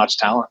top-notch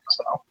talent.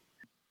 So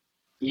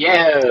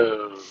Yeah,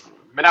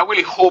 man, I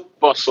really hope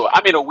so.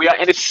 I mean, we are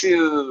in a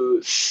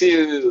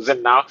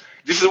season now.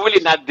 This is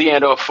really not the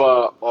end of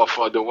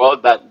the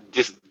world.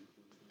 This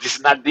is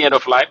not the end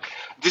of life.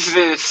 This is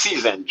a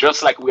season,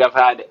 just like we have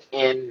had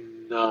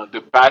in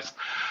the past.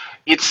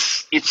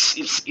 It's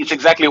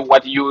exactly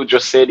what you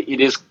just said.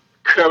 It is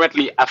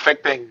currently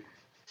affecting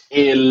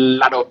a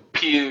lot of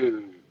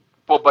people,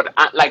 but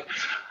like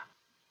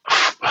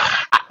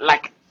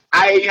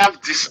I have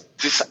this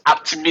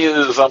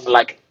optimism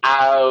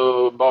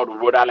about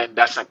Rhode Island.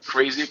 That's like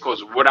crazy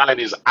because Rhode Island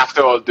is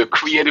after all the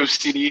creative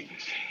city,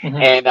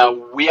 and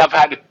we have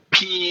had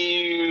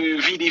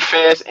PVD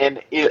fest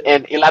and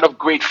a lot of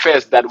great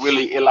fest that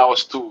really allow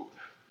us to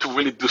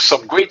really do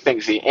some great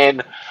things here.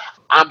 And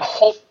I'm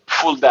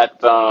hopeful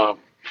that on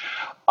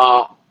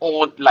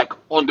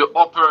the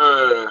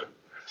upper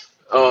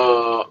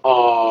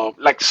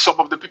like some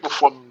of the people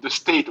from the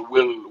state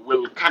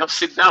will kind of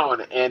sit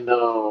down and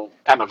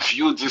kind of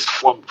view this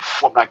from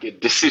like a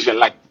decision,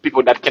 like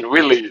people that can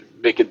really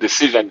make a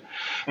decision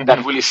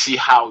that really see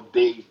how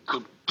they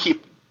could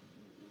keep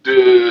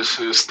the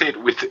state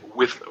with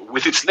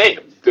its name,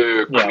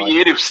 the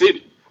creative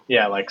city.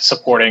 Yeah, like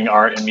supporting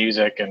art and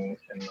music and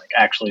like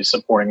actually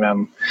supporting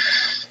them,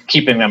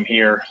 keeping them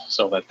here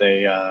so that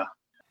they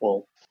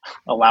will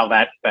allow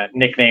that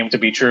nickname to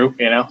be true,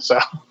 so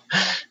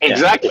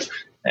Exactly.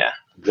 Yeah.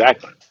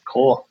 Exactly.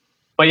 Cool.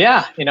 But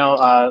yeah,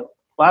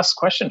 last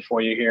question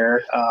for you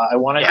here. I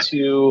wanted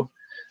to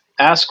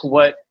ask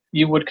what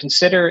you would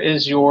consider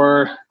is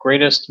your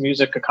greatest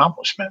music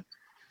accomplishment.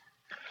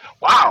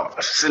 Wow,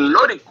 it's a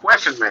loaded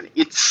question, man.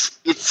 It's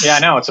Yeah, I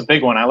know it's a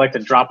big one. I like to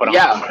drop it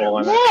on people.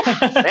 And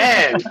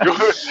man,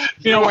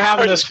 we're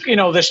having this,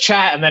 this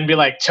chat, and then be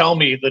like, "Tell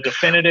me the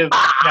definitive."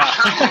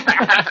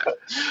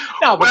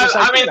 No, but well, just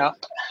like,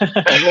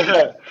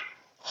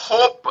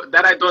 hope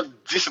that I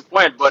don't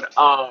disappoint. But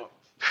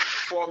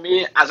for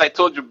me, as I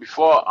told you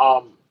before,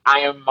 I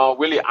am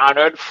really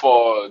honored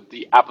for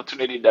the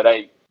opportunity that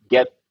I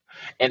get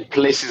in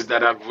places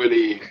that I've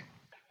really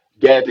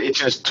get a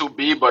chance to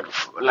be. But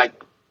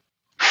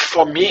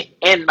for me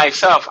and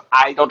myself,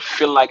 I don't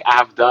feel like I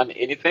have done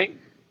anything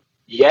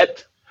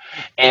yet,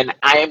 and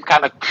I am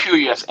kind of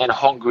curious and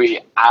hungry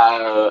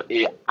about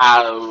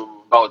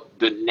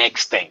the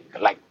next thing,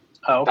 like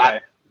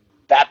that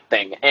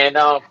thing. And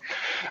I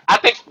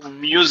think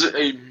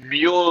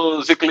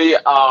musically,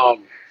 I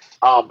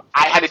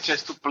had a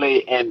chance to play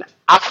in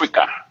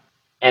Africa,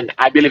 and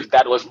I believe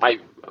that was my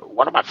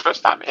one of my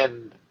first time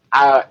in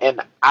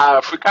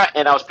Africa,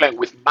 and I was playing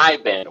with my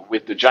band,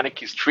 with the Johnny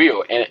Keys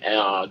Trio, and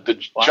the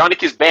Johnny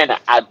Keys band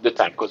at the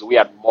time, because we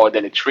had more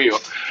than a trio.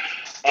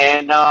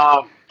 And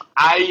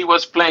I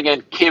was playing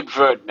in Cape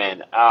Verde,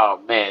 man. Oh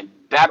man,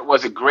 that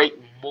was a great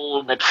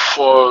moment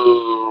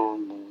for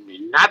me,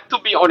 not to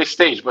be on a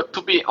stage, but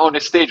to be on a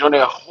stage on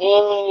a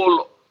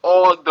whole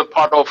other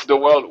part of the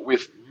world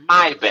with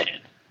my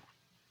band.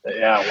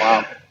 Yeah,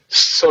 wow.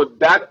 So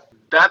that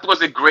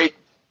was a great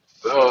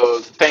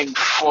thing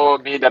for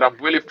me that I'm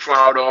really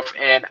proud of,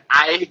 and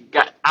I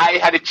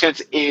had a chance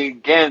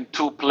again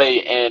to play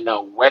in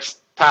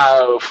West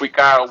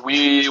Africa.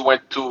 We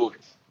went to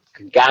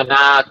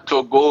Ghana,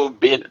 Togo,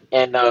 Benin,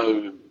 and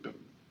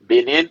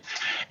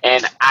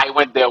I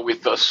went there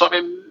with some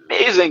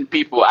amazing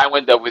people. I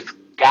went there with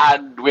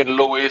Godwin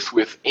Lewis,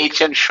 with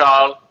H.N.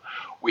 Charles,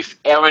 with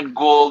Aaron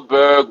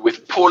Goldberg,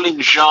 with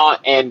Pauline Jean,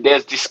 and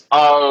there's this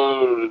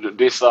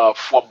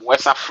from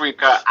West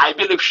Africa. I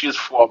believe she's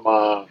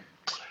from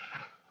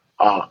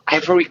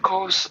Ivory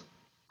Coast.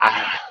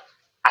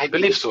 I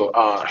believe so.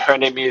 Her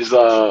name is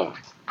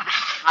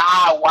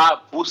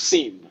Hawa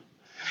Boussin,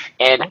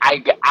 and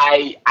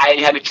I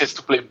had a chance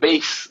to play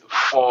bass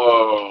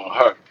for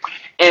her,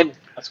 and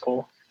that's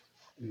cool.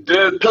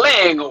 The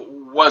playing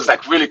was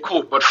like really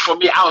cool, but for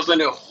me, I was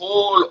in a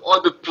whole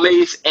other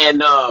place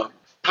and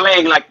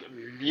playing like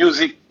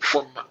music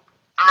from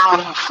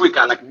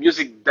Africa, like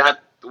music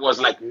that was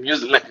like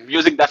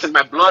music that's in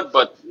my blood,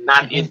 but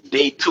not in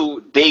day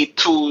to day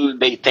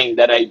thing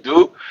that I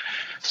do.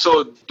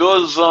 So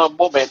those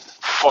moments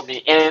for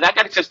me, and I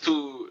got a chance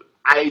to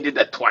I did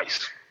that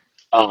twice.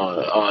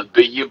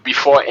 The year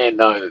before, and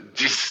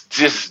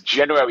this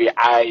January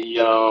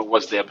I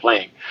was there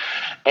playing,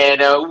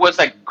 and it was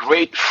like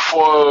great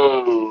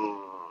for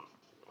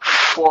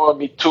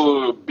me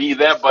to be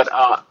there. But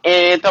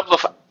in terms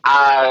of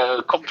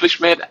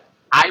accomplishment,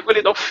 I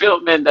really don't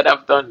feel, man, that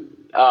I've done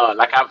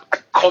like I've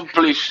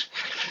accomplished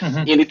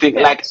Hmm. anything.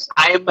 Yeah, Like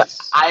I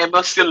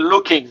am still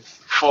looking yeah,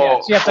 for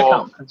it's yet to for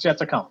come. It's yet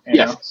to come. You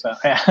yes. know. So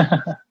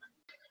yeah.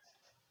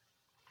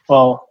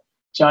 Well,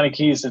 Johnny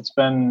Keys, it's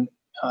been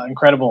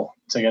incredible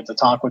to get to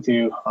talk with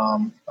you.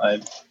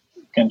 I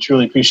can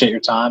truly appreciate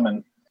your time,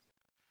 and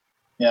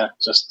yeah,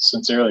 just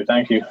sincerely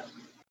thank you.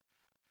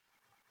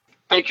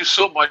 Thank you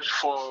so much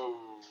for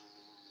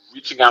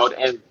reaching out,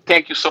 and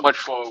thank you so much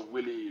for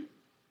really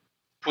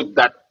put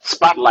that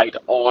spotlight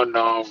on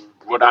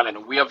Rhode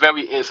Island. We are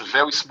it's a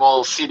very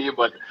small city,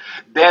 but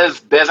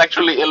there's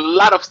actually a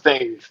lot of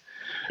things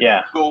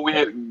Yeah. going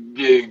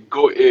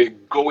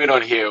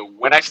on here.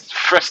 When I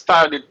first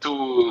started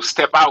to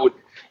step out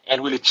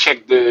and really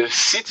check the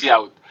city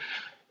out,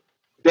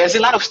 there's a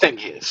lot of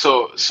things here.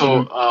 So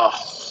Hmm.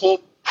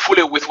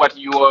 hopefully with what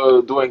you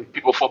are doing,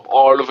 people from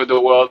all over the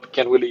world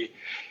can really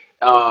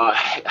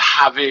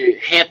have a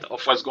hint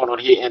of what's going on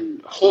here,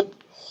 and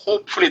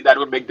hopefully that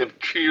will make them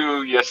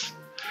curious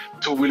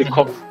to really Hmm.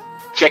 come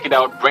check it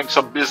out, bring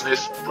some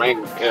business,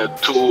 bring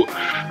to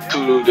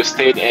the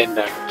state, and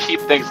keep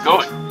things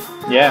going.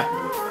 Yeah.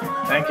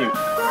 Thank you.